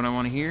dings. That's what I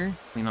want to hear.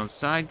 Clean all the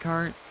side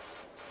cart.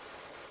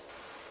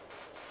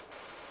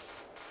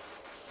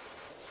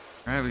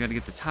 Alright, we gotta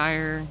get the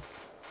tire.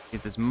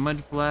 Get this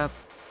mud flap.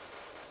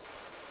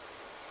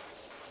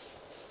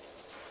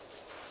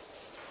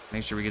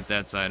 Make sure we get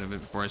that side of it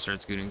before I start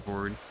scooting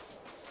forward.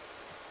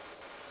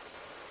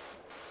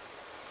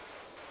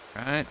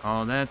 Alright,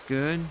 all that's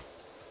good.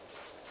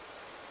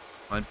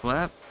 Mud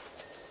flap.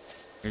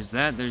 There's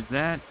that, there's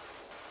that.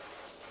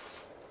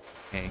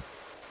 Okay.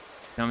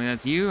 Tell me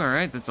that's you.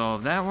 Alright, that's all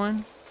of that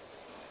one.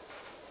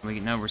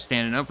 Now we're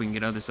standing up, we can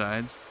get other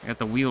sides. I got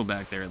the wheel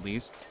back there at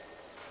least.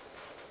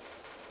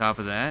 Top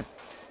of that.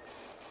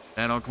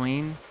 That all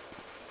clean.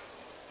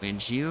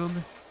 Windshield.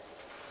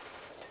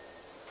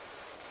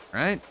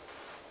 Right?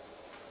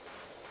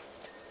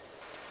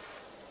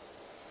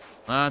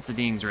 Lots of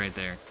dings right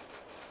there.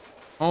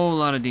 Whole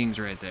lot of dings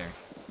right there.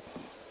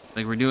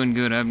 Like, we're doing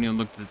good. I haven't even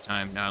looked at the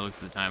time. Now I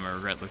looked at the time. I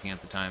regret looking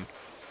at the time.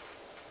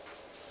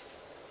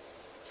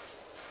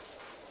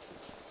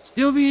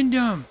 Still being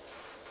dumb.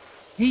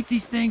 Hate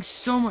these things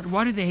so much.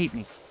 Why do they hate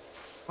me?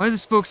 Why do the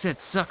spoke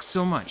sets suck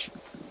so much?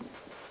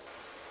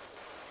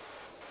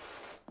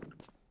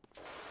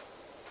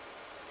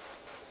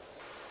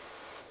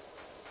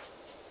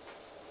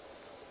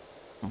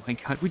 Oh my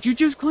god, would you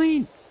just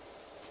clean?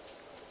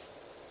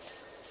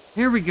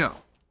 Here we go.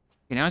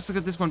 Okay, now let's look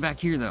at this one back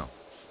here, though.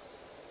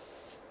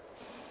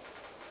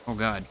 Oh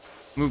god.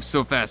 Moves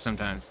so fast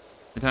sometimes.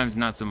 Sometimes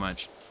not so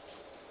much.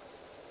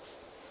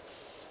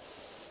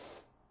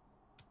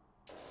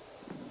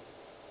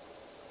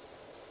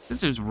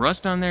 There's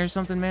rust on there or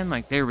something, man?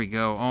 Like, there we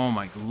go. Oh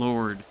my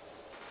lord.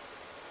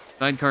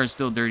 Sidecar is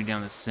still dirty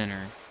down the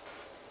center.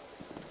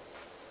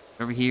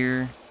 Over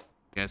here.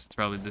 Guess it's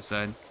probably this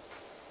side.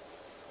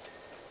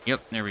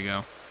 Yep, there we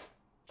go.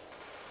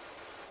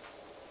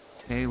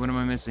 Okay, what am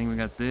I missing? We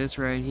got this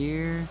right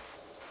here.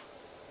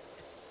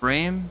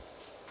 Frame.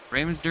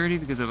 Frame is dirty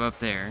because of up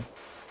there.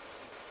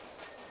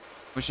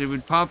 Wish it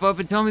would pop up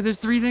and tell me there's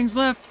 3 things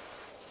left.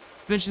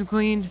 Suspension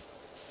cleaned.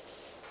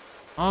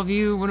 All of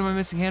you, what am I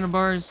missing?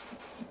 Handlebars.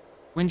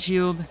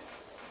 Windshield.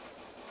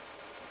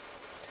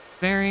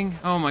 Fairing.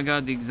 Oh my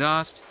god, the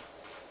exhaust.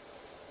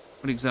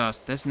 What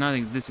exhaust? That's not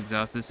this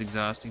exhaust. This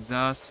exhaust.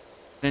 Exhaust.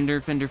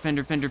 Fender, fender,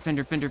 fender, fender,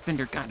 fender, fender,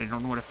 fender. God, I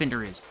don't know what a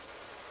fender is.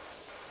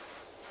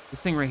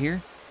 This thing right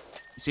here.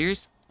 You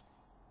serious?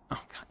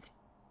 Oh god.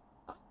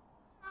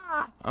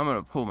 I'm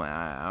gonna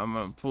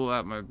pull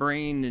out my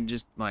brain and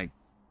just like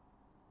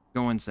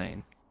go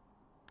insane.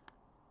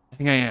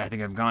 I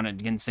think I've gone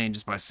insane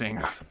just by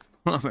saying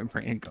pull out my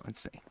brain and go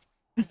insane.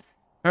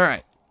 All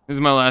right, this is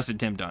my last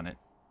attempt on it,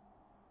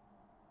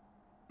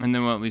 and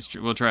then we'll at least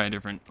we'll try the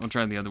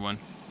other one.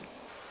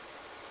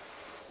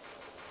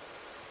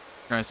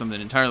 Try something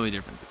entirely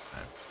different this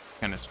time.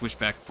 Kind of switch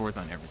back and forth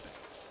on everything.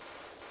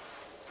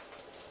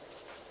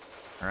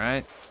 All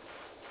right,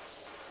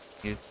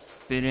 just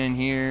fit in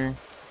here.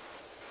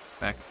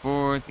 Back and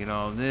forth, get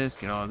all this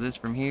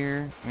from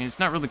here. I mean, it's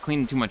not really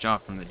cleaning too much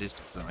off from the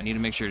distance, though. I need to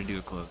make sure to do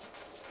it close.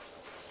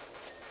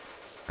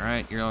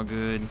 Alright, you're all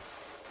good.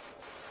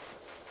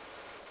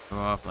 Go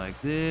off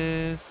like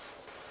this.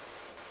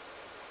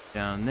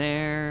 Down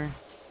there.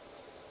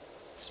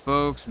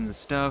 Spokes and the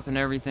stuff and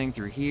everything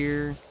through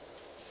here.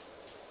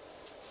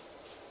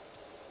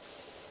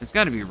 It's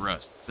gotta be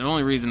rust. It's the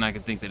only reason I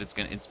could think that it's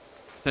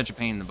such a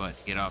pain in the butt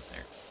to get off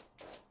there.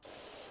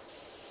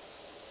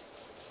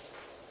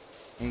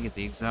 Okay, get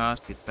the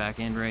exhaust, get the back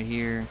end right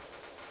here.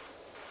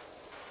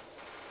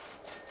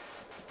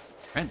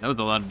 Alright, that was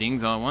a lot of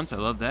dings all at once. I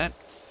love that.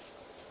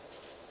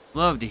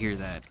 Love to hear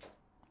that.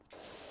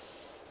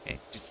 Okay,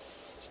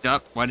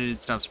 stop. Why did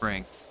it stop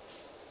spraying?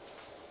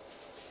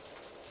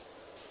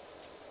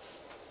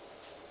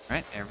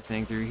 Alright,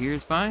 everything through here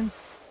is fine.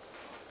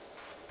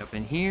 Up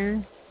in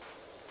here.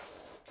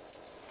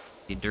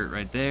 See dirt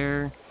right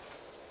there.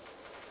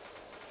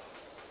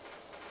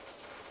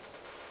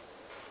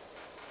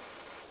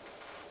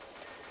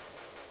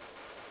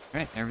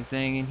 Alright,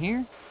 everything in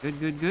here. Good,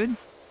 good, good.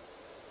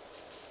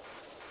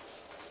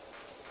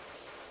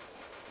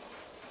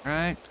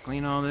 Alright,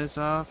 clean all this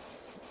off.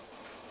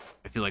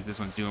 I feel like this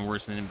one's doing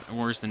worse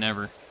than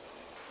ever.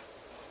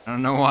 I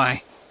don't know why.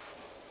 I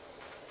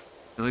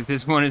feel like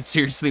this one is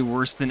seriously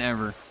worse than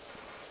ever.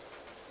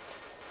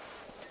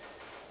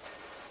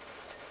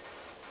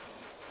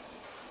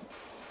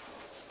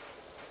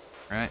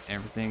 Alright,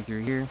 everything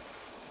through here.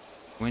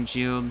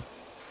 Windshield.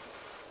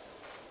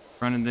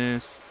 Front of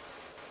this.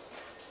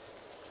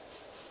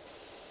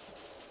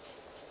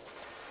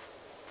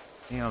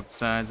 Okay, all the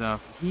sides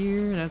off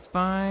here, that's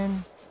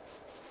fine.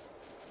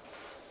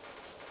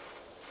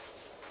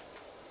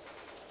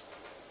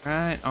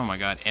 Right, oh my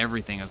god,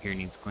 everything up here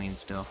needs clean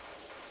still.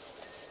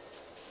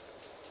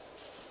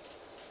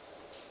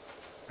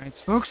 Alright,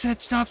 spoke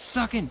set, stop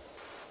sucking!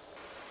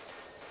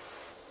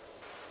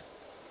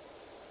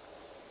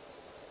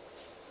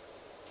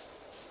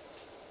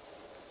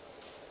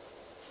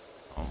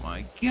 Oh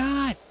my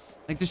god!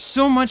 Like, there's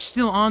so much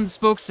still on the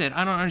spoke set,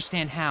 I don't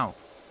understand how.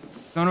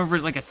 Gone over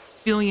it like a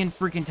billion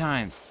freaking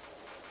times.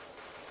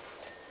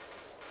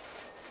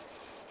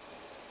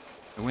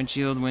 The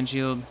windshield. What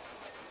do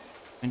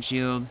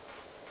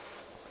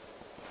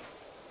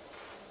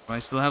I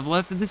still have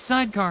left of this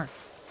sidecar?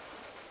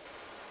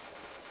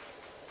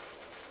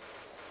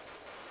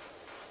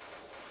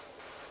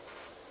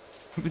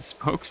 Stupid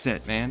spoke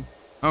set, man.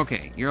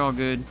 Okay, you're all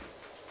good.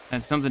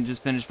 And something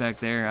just finished back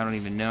there. I don't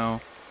even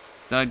know.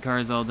 Sidecar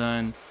is all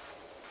done.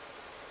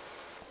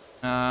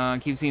 I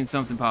keep seeing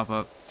something pop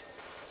up.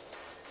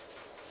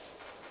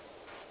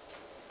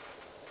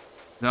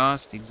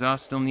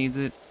 Exhaust still needs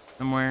it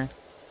somewhere.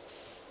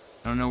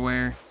 I don't know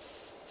where.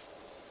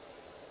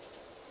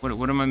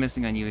 What am I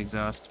missing on you,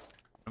 exhaust?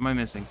 What am I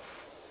missing?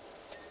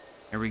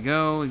 There we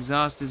go.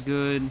 Exhaust is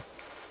good.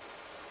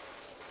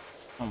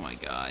 Oh my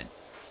god.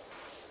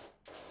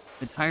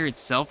 The tire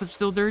itself is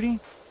still dirty?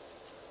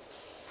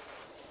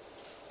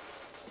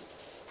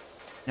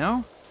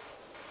 No?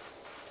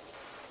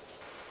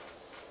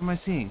 What am I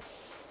seeing?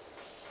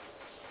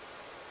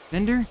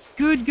 Fender?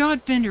 Good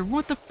god, Fender!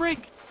 What the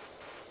frick?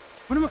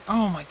 What am I?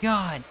 Oh my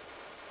god.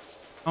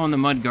 Oh, and the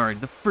mudguard.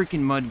 The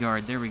freaking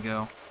mudguard. There we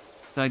go.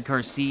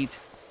 Sidecar seat.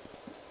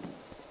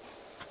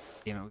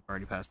 Damn it, we've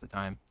already passed the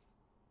time.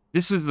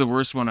 This was the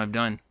worst one I've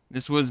done.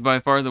 This was by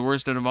far the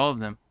worst out of all of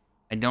them.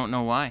 I don't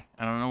know why.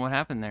 I don't know what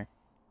happened there.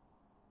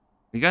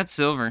 We got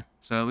silver,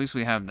 so at least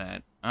we have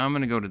that. I'm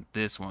going to go to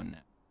this one now.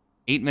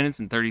 8 minutes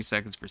and 30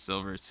 seconds for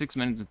silver. 6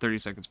 minutes and 30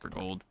 seconds for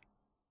gold.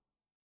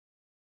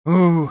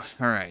 Ooh,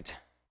 alright.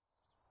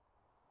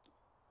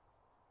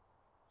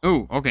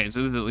 Ooh, okay,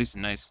 so this is at least a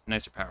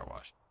nicer power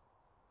wash.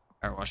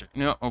 Power washer.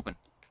 No, open.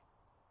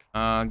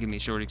 Give me a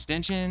short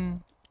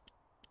extension.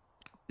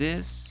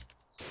 This.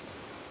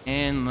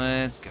 And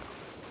let's go.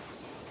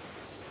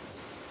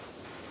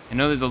 I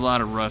know there's a lot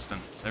of rust on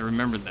this. I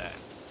remembered that.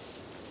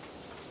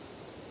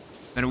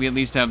 Better we at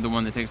least have the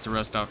one that takes the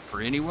rust off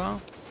pretty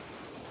well.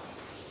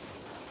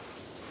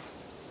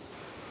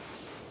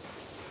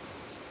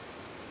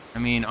 I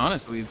mean,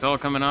 honestly, it's all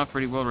coming off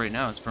pretty well right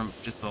now. It's from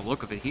just the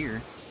look of it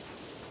here.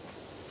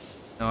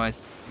 So I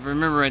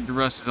remember the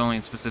rust is only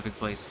in specific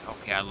places.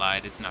 Okay, I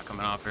lied. It's not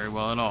coming off very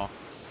well at all.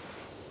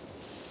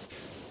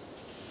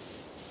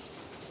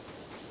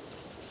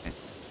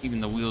 Even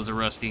the wheels are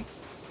rusty.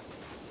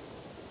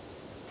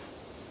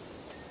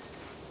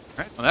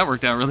 Alright, well that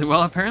worked out really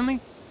well apparently.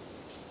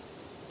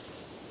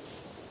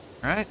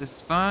 Alright, this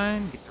is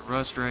fine. Get the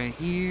rust right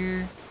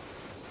here.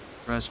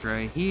 Rust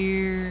right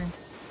here.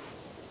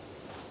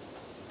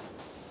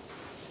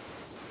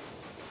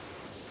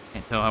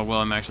 Can't tell how well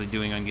I'm actually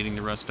doing on getting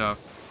the rust off.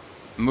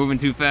 I'm moving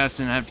too fast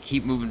and I have to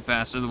keep moving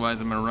fast,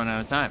 otherwise I'm gonna run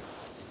out of time.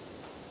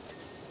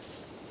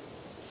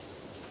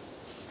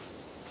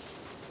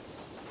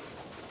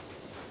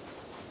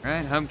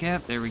 Alright,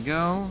 hubcap, there we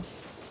go.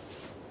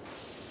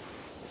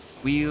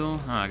 Wheel.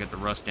 Oh, I got the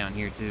rust down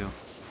here too.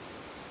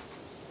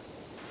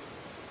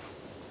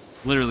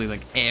 Literally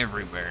like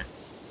everywhere.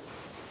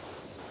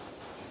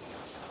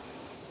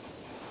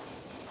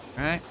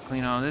 Alright,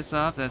 clean all this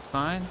off, that's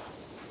fine.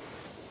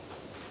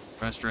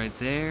 Rust right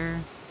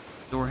there.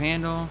 Door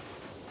handle.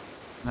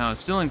 No,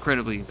 it's still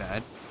incredibly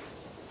bad.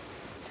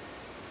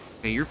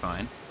 Okay, you're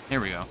fine.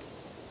 There we go.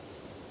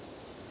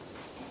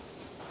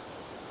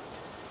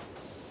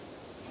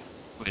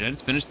 Wait, I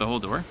just finished the whole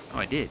door? Oh,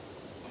 I did.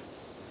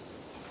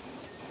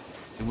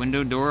 The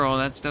window, door, all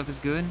that stuff is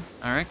good.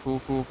 Alright,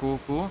 cool, cool, cool,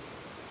 cool.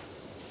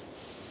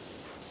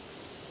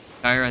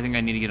 Tire, I think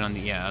I need to get on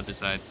the, other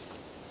side.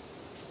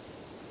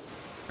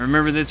 I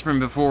remember this from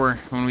before,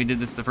 when we did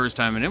this the first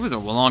time, and it was a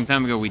long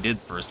time ago we did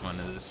the first one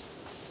of this.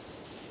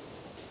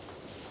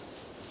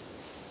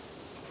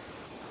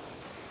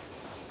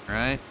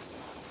 Alright.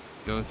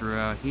 Go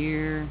throughout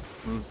here.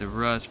 Move the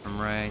rust from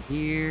right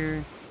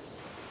here.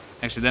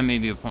 Actually, that may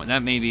be a point.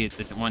 That may be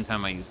the one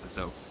time I used the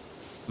soap.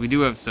 We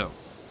do have soap.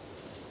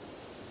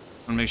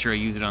 I want to make sure I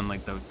use it on,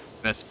 like, the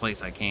best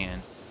place I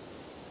can.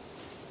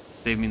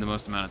 Save me the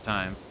most amount of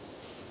time.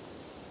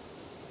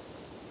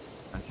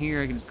 On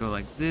here, I can just go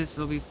like this.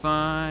 It'll be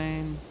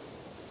fine.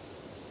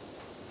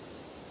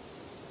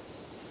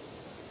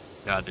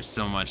 God, there's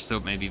so much.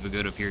 Soap may be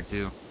good up here,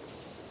 too.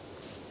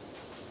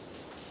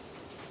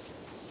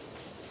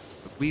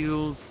 The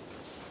wheels.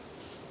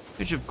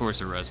 Which, of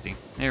course, are rusty.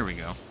 There we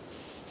go.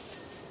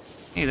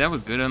 Hey, that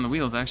was good on the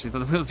wheels, actually. I thought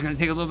the wheels were going to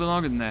take a little bit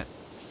longer than that.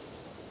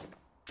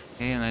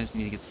 Okay, and I just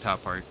need to get the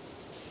top part.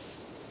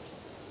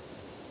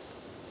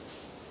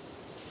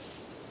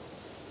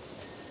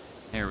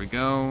 There we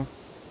go.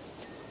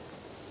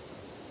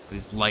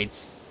 These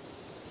lights.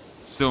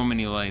 So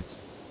many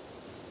lights.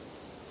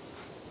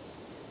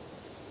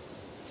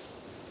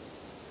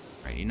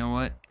 Alright, you know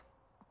what?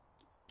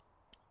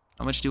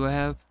 How much do I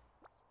have?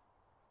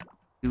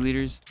 2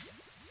 liters.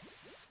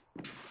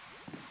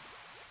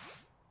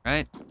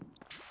 Right?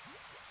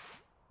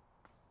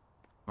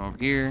 Over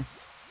here.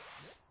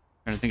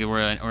 Trying to think of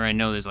where I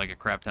know there's like a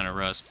crap ton of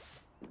rust.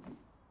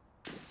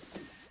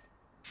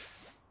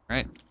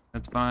 Right,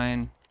 that's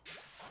fine.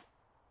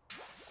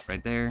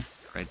 Right there,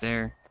 right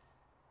there.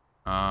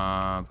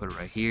 Put it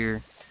right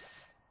here.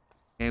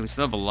 Okay, we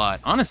still have a lot.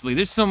 Honestly,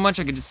 there's so much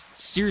I could just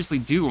seriously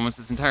do almost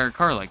this entire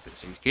car like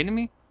this. Are you kidding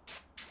me?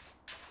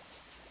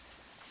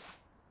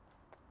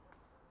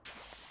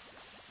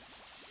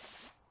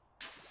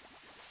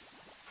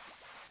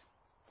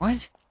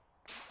 What?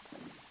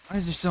 Why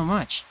is there so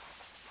much?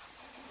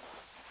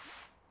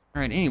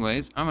 Alright,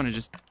 anyways, I'm gonna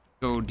just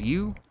go to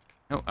you.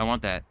 Nope, I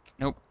want that.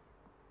 Nope.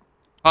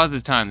 Pause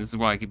this time. This is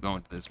why I keep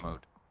going to this mode.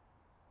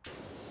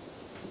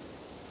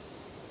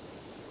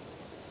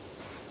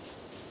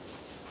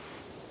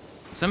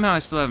 Somehow I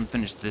still haven't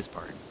finished this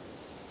part.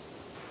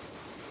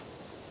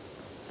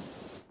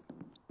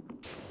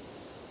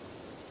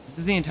 Is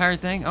this the entire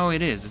thing? Oh,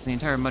 it is. It's the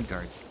entire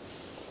mudguard.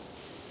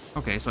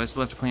 Okay, so I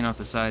still have to clean off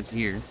the sides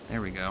here.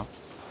 There we go.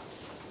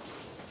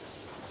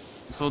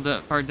 This whole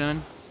part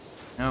done?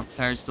 Nope,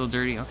 tire's still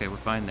dirty. Okay, we're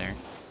fine there.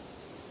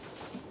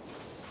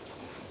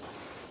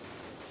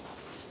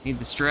 Need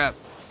the strap.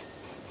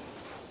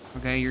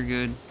 Okay, you're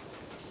good.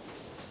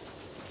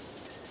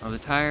 Oh, the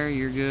tire,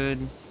 you're good.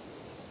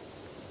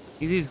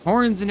 Need these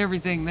horns and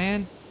everything,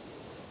 man.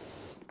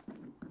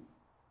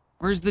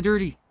 Where's the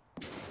dirty?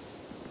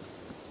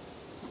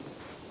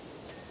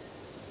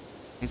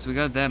 Okay, so we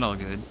got that all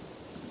good.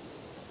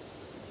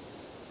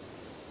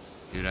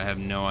 Dude, I have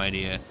no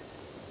idea.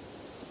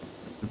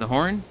 The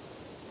horn?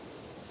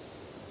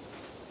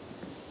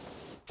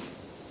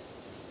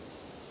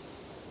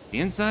 The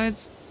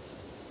insides?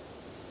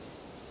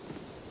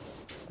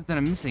 What's that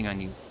I'm missing on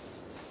you?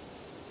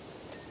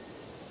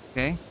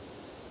 Okay.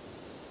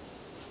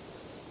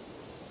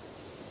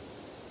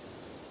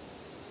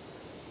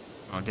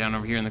 Oh, down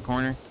over here in the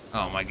corner.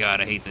 Oh my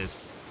god, I hate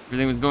this.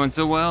 Everything was going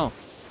so well.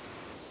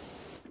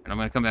 And I'm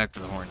gonna come back for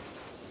the horn.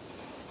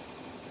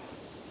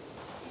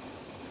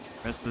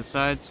 Rest of the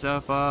side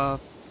stuff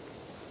off.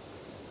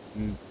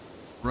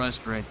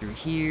 Rust right through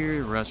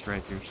here. Rust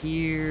right through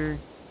here.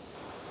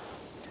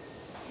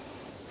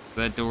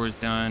 That door's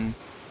done.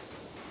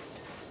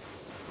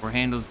 Door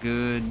handle's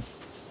good.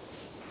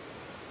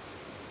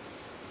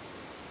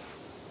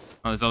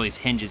 Oh, there's all these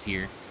hinges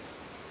here.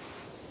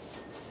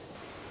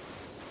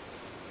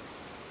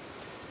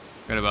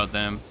 Forgot about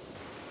them.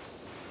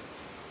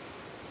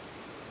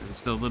 There's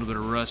still a little bit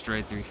of rust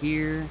right through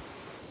here.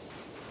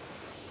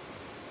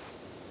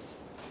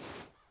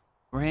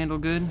 Door handle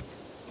good.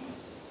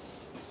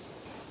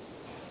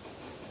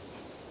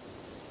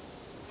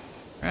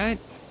 Right?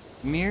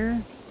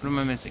 Mirror. What am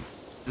I missing?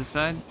 Is this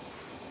side?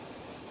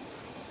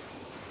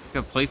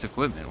 Go place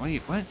equipment.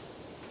 What?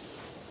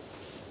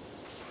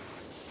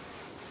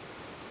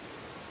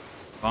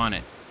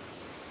 Bonnet.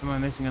 What am I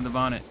missing on the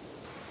bonnet?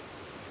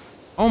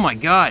 Oh my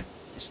god!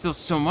 There's still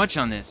so much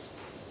on this.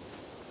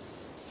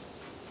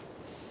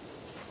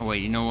 Oh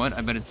wait, you know what?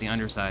 I bet it's the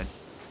underside.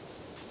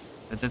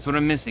 That's what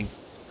I'm missing.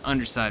 The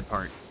underside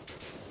part.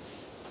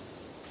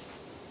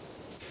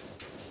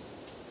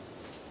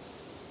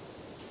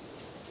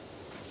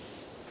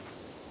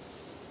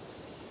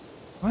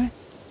 What?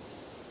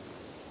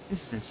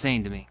 This is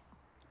insane to me.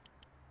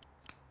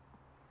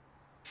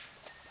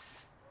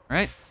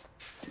 Right?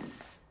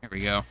 Here we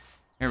go.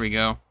 Here we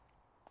go.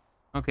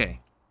 Okay.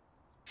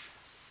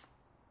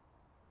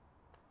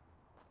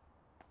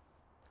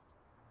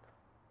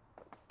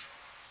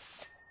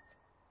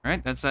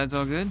 Alright, that side's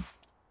all good.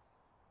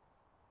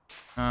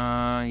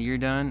 You're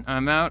done.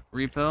 I'm out.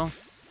 Repel.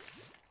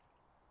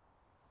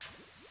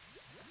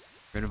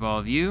 Rid of all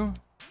of you.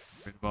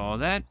 Rid of all of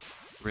that.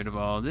 Rid of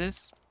all of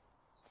this.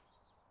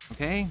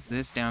 Okay,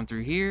 this down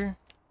through here.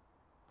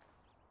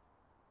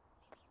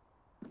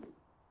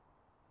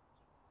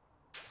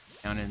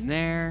 Down in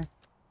there.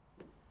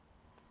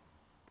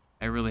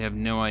 I really have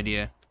no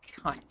idea.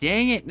 God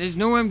dang it! There's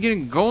no way I'm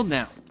getting gold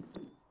now.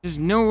 There's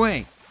no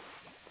way.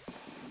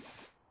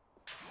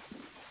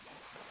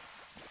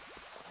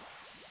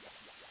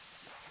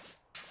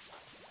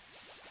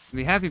 I'd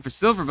be happy for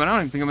silver, but I don't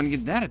even think I'm gonna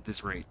get that at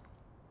this rate.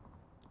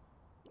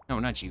 No,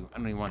 not you. I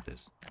don't even want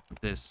this.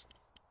 This.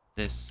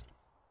 This.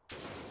 It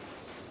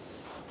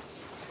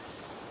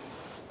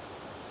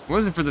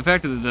wasn't for the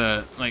fact of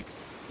the, like,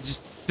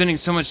 just spending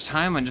so much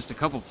time on just a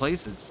couple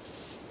places.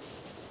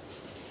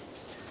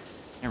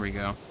 There we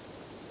go.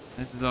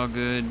 This is all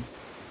good.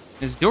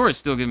 This door is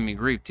still giving me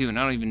grief, too, and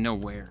I don't even know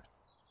where.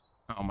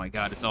 Oh my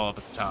god, it's all up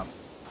at the top.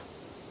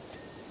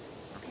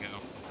 There we go.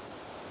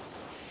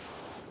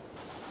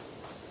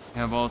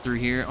 Have all through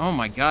here. Oh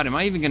my god, am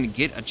I even gonna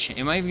get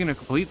am I even gonna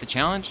complete the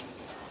challenge?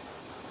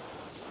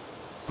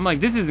 I'm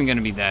like, this isn't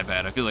gonna be that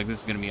bad. I feel like this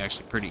is gonna be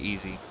actually pretty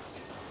easy.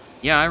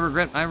 Yeah, I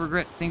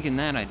regret thinking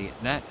that idea.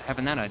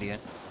 Having that idea.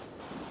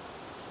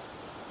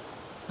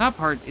 Top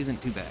part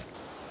isn't too bad.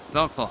 It's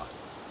all cloth.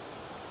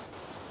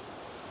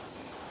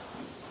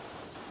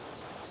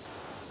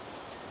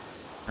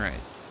 Alright.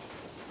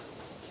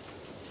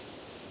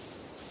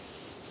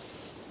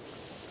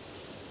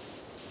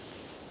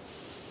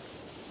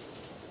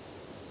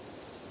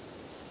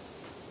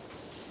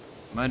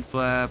 Mud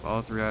flap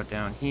all throughout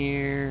down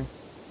here.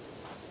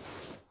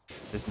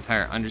 This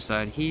entire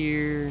underside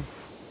here.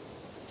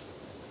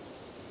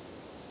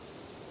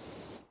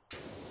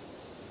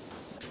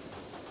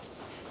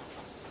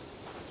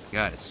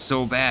 God, it's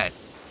so bad.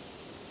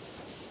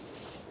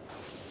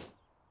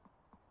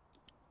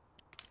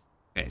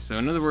 Okay, so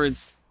in other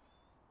words,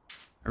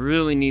 I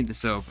really need the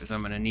soap, because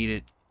I'm gonna need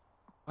it.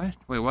 What?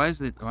 Wait, why is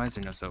there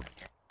no soap in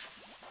here?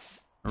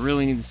 I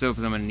really need the soap,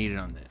 because I'm gonna need it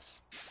on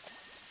this.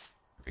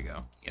 There we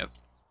go. Yep.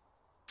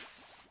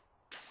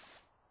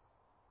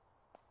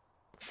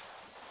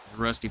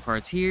 The rusty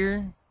parts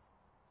here.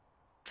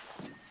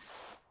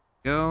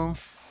 Go.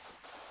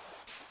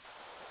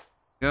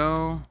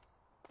 Go.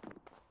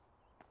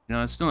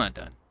 No, it's still not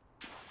done.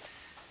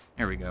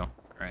 There we go.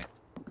 Alright.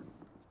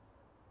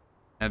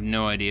 I have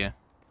no idea.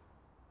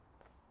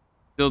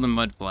 Still the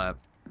mud flap.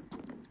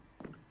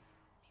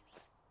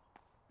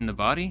 In the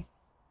body?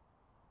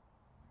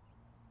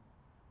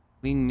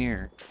 Clean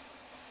mirror.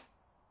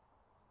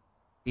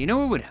 You know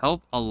what would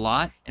help a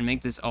lot and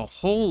make this a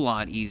whole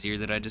lot easier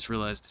that I just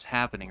realized is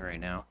happening right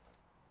now?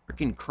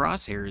 Freaking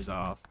crosshairs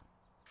off.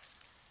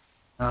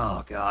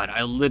 Oh god,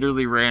 I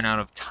literally ran out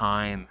of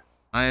time.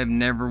 I have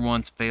never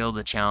once failed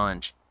a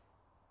challenge.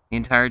 The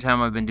entire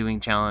time I've been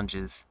doing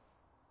challenges.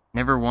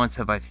 Never once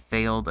have I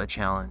failed a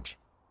challenge.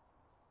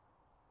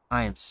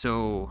 I am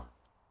so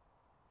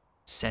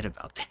upset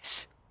about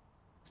this.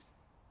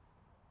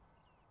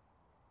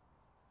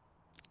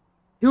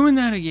 Doing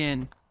that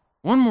again.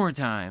 One more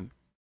time.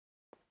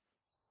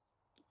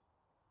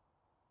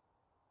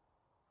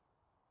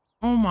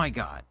 Oh my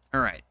god.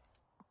 Alright.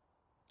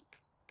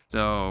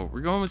 So,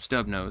 we're going with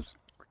stub nose.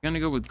 We're gonna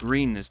go with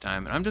green this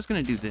time, and I'm just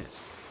gonna do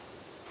this.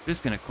 I'm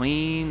just gonna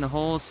clean the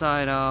whole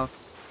side off.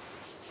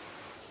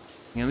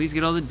 You know, at least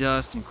get all the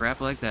dust and crap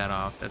like that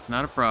off. That's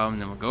not a problem.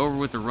 Then we'll go over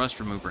with the rust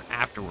remover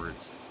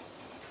afterwards.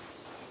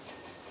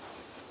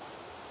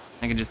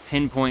 I can just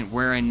pinpoint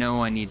where I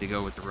know I need to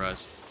go with the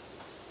rust.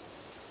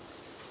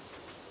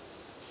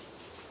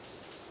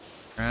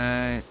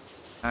 Right.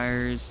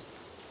 Tires.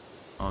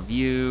 All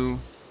view.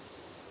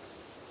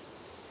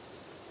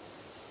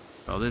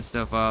 Get all this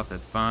stuff off.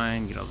 That's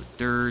fine. Get all the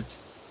dirt.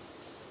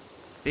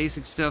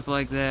 Basic stuff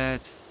like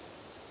that.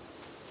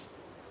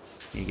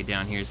 Need to get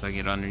down here so I can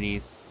get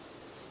underneath.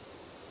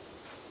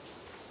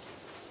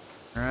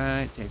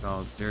 Alright, take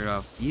all the dirt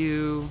off of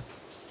you.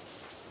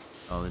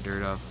 All the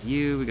dirt off of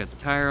you. We got the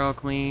tire all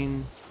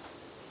clean.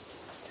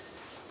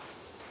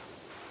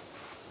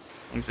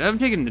 Like I said, I'm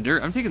taking the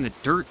dirt off,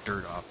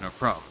 no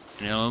problem.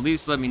 And it'll at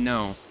least let me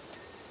know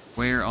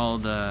where all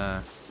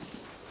the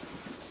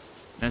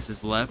mess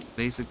is left,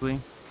 basically.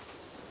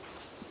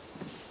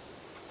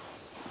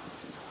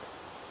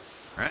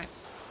 Alright.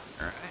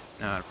 Alright.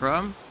 Not a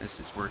problem. This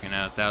is working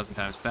out 1,000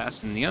 times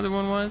faster than the other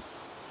one was.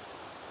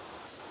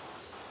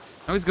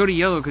 I always go to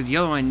yellow because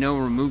yellow I know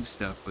removes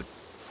stuff, but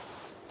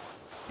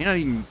may not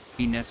even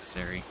be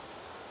necessary.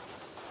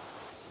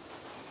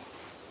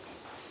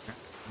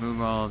 Move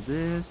all of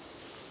this.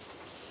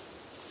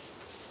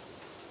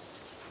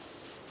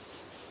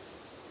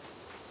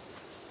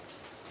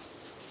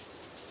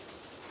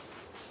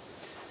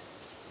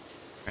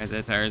 Alright,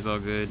 that tire's all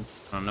good.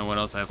 I don't know what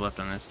else I have left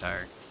on this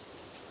tire.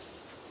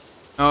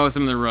 Oh,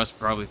 some of the rust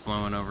probably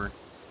flowing over.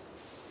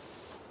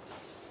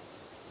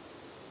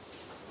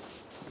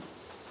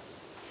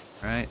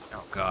 Alright.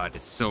 Oh god,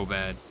 it's so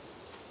bad.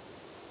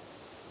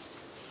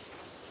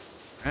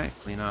 Alright,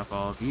 clean off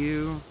all of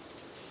you.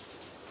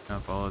 Clean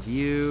off all of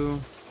you.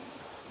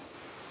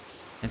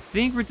 I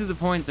think we're to the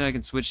point that I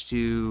can switch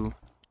to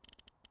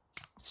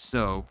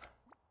soap.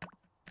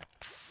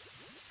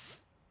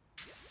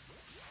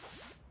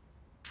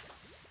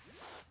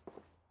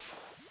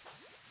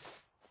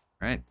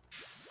 Alright.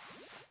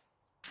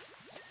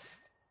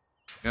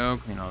 Go,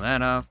 clean all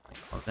that off, clean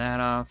all that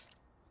off.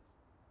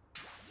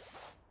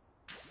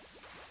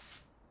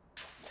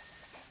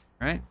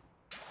 Alright.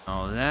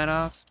 All of that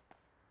off.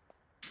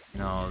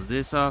 And all of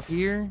this off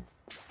here.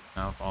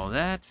 Off all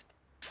that.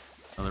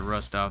 All the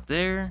rust off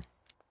there.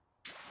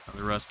 All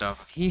the rust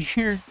off of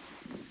here.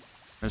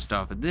 Rust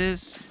off of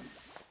this.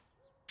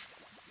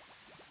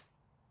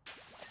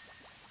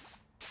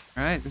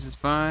 Alright, this is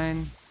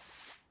fine.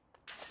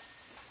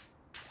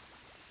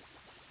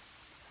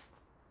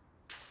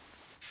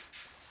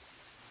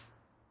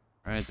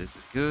 Alright, this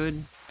is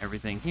good.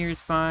 Everything here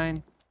is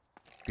fine.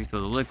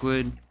 Refill the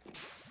liquid.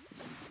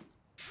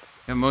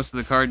 Got most of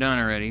the car done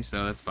already,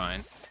 so that's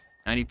fine.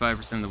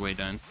 95% of the way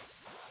done.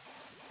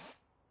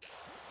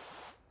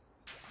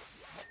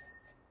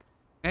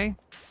 Okay.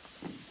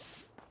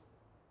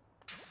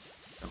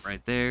 So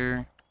right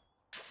there.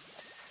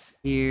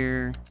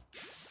 Here.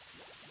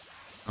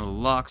 Little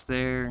locks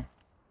there.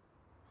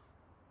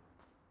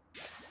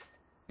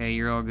 Okay,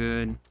 you're all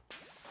good.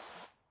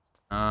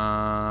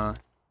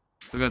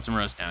 Still got some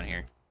rust down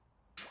here.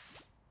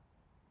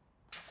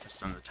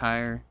 Rust on the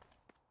tire.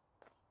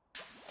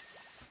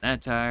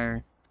 That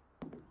tire.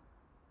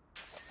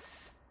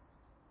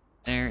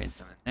 There,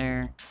 it's on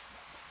there.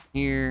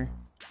 Here.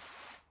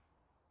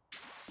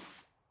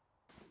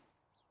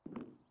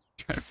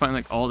 Try to find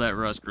like all that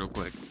rust real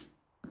quick.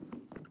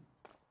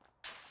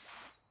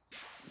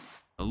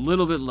 A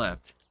little bit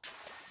left.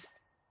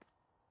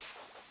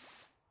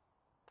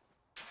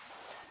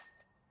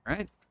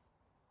 Right?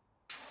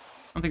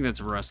 I don't think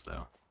that's rust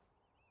though.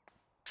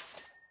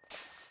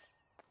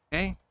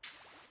 Okay.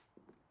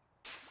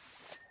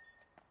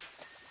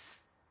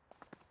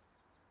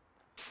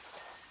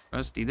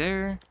 Rusty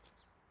there.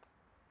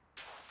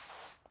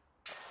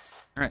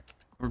 Alright,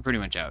 we're pretty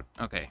much out.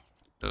 Okay,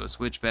 so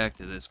switch back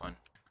to this one.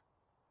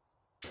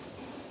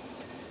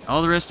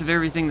 All the rest of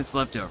everything that's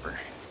left over.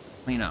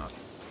 Clean off.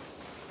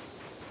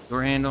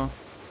 Door handle.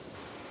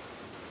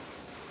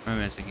 What am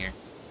I missing here?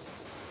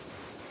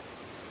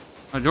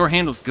 Oh, door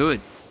handle's good.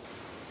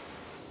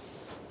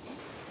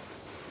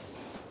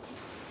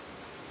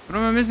 What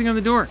am I missing on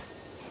the door?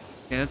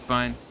 Okay, that's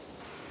fine.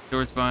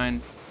 Door's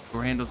fine.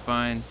 Door handle's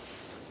fine.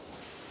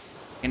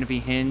 Canopy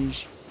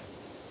hinge.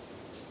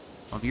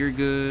 All of you're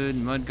good.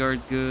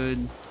 Mudguard's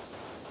good.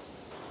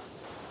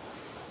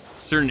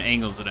 Certain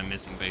angles that I'm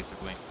missing,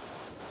 basically.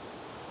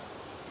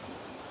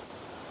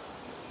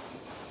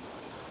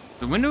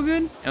 The window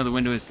good? Oh, the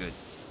window is good.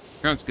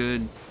 Trunk's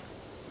good.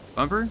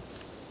 Bumper?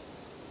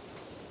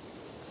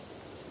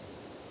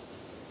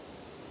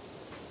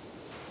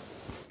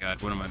 Oh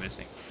God, what am I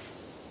missing?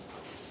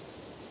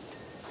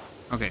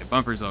 Okay,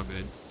 bumper's all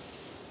good.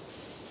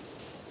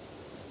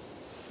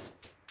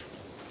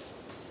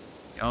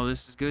 All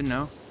this is good?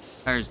 No?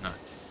 Tire's not.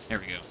 There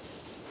we go.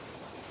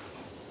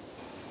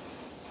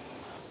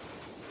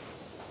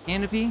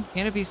 Canopy?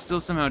 Canopy's still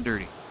somehow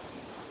dirty.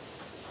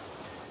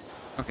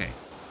 Okay.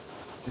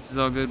 This is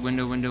all good.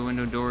 Window, window,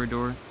 window, door,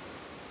 door.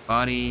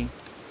 Body.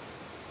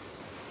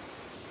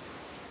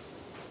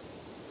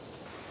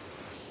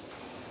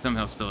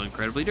 Somehow still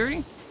incredibly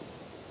dirty.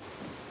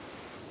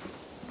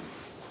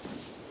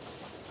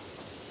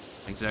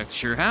 Not exactly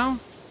sure how.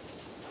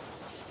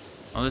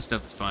 All this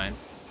stuff is fine.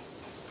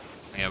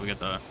 Yeah, we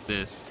got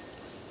this.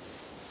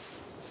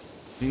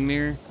 Wing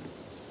mirror.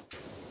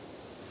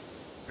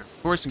 Of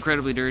course,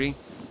 incredibly dirty.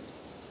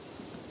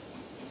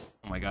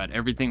 Oh my God,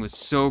 everything was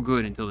so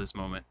good until this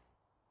moment.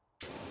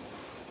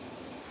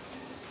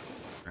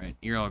 Right,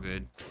 you're all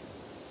good.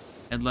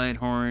 Headlight,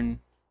 horn,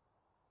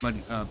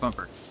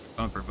 bumper.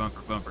 Bumper,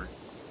 bumper, bumper.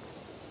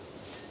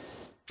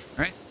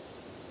 Alright.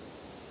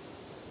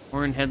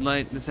 Horn,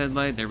 headlight, this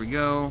headlight, there we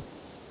go.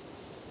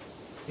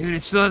 Dude,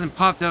 it still hasn't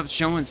popped up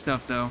showing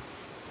stuff, though.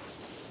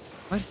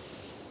 What?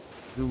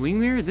 The wing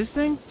mirror? This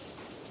thing?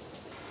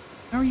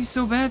 How are you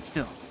so bad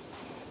still?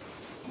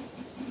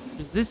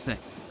 There's this thing.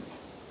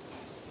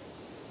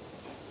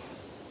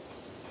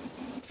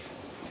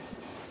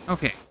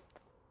 Okay.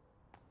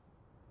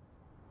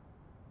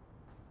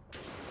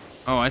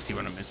 Oh, I see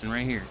what I'm missing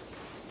right here.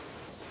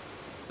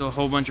 Still a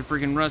whole bunch of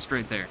freaking rust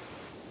right there.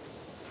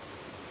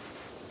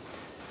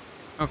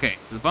 Okay,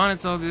 so the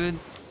bonnet's all good.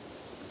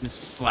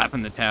 Just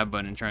slapping the tab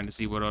button trying to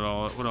see what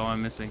all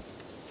I'm missing.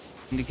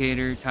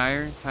 Indicator,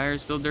 tire.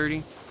 Tire's still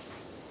dirty.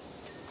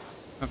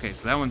 Okay,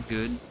 so that one's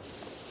good.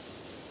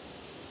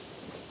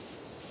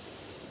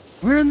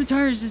 Where on the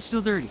tires is it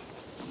still dirty?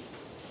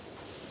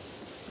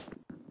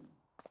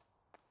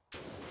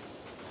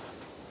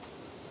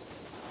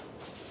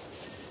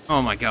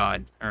 Oh my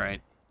god.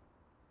 Alright.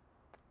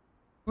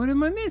 What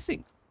am I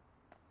missing?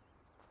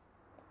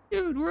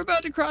 Dude, we're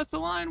about to cross the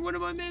line. What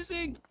am I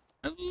missing?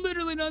 I'm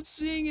literally not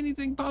seeing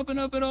anything popping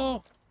up at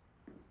all.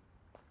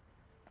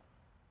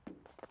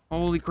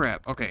 Holy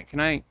crap. Okay, can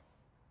I...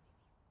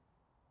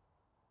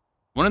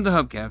 One of the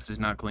hubcaps is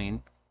not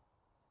clean.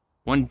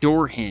 One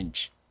door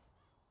hinge.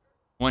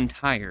 One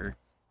tire.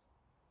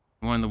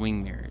 One of the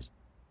wing mirrors.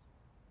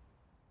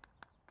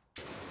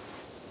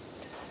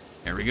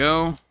 There we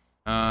go.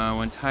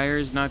 One tire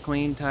is not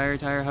clean. Tire,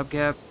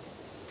 hubcap.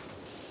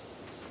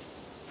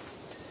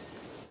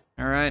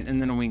 Alright,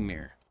 and then a wing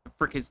mirror. The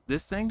frick is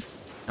this thing?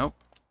 Nope.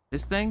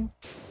 This thing?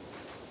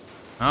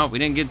 Oh, we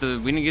can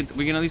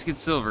at least get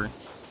silver.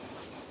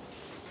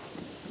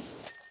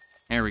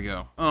 There we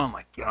go. Oh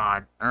my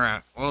god.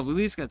 Alright, well, we at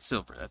least got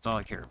silver. That's all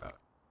I care about.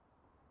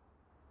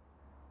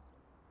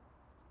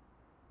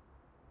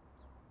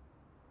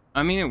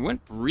 I mean, it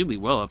went really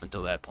well up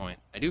until that point.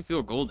 I do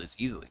feel gold is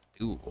easily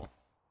doable.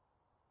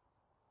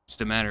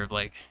 Just a matter of,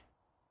 like,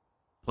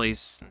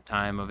 place and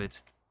time of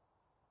it.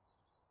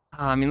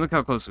 I mean, look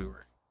how close we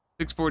were.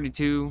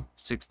 642,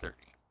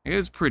 630. It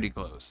was pretty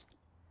close.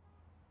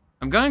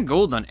 I've gotten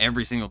gold on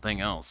every single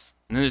thing else.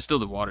 And then there's still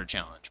the water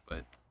challenge,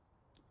 but...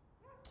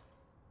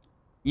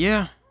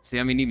 Yeah. See,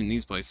 I mean, even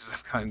these places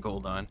I've gotten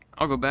gold on.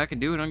 I'll go back and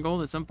do it on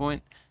gold at some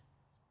point.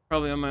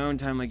 Probably on my own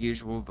time like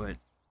usual, but...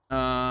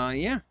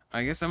 yeah.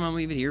 I guess I'm gonna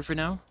leave it here for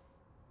now.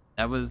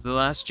 That was the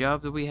last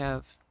job that we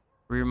have.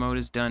 Career mode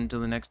is done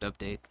until the next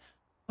update.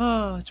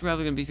 Oh, it's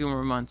probably gonna be a few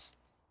more months.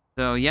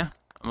 So, yeah.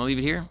 I'm gonna leave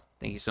it here.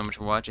 Thank you so much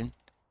for watching.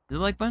 Hit the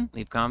like button,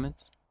 leave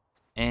comments,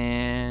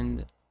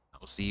 and I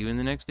will see you in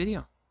the next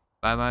video.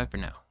 Bye-bye for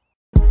now.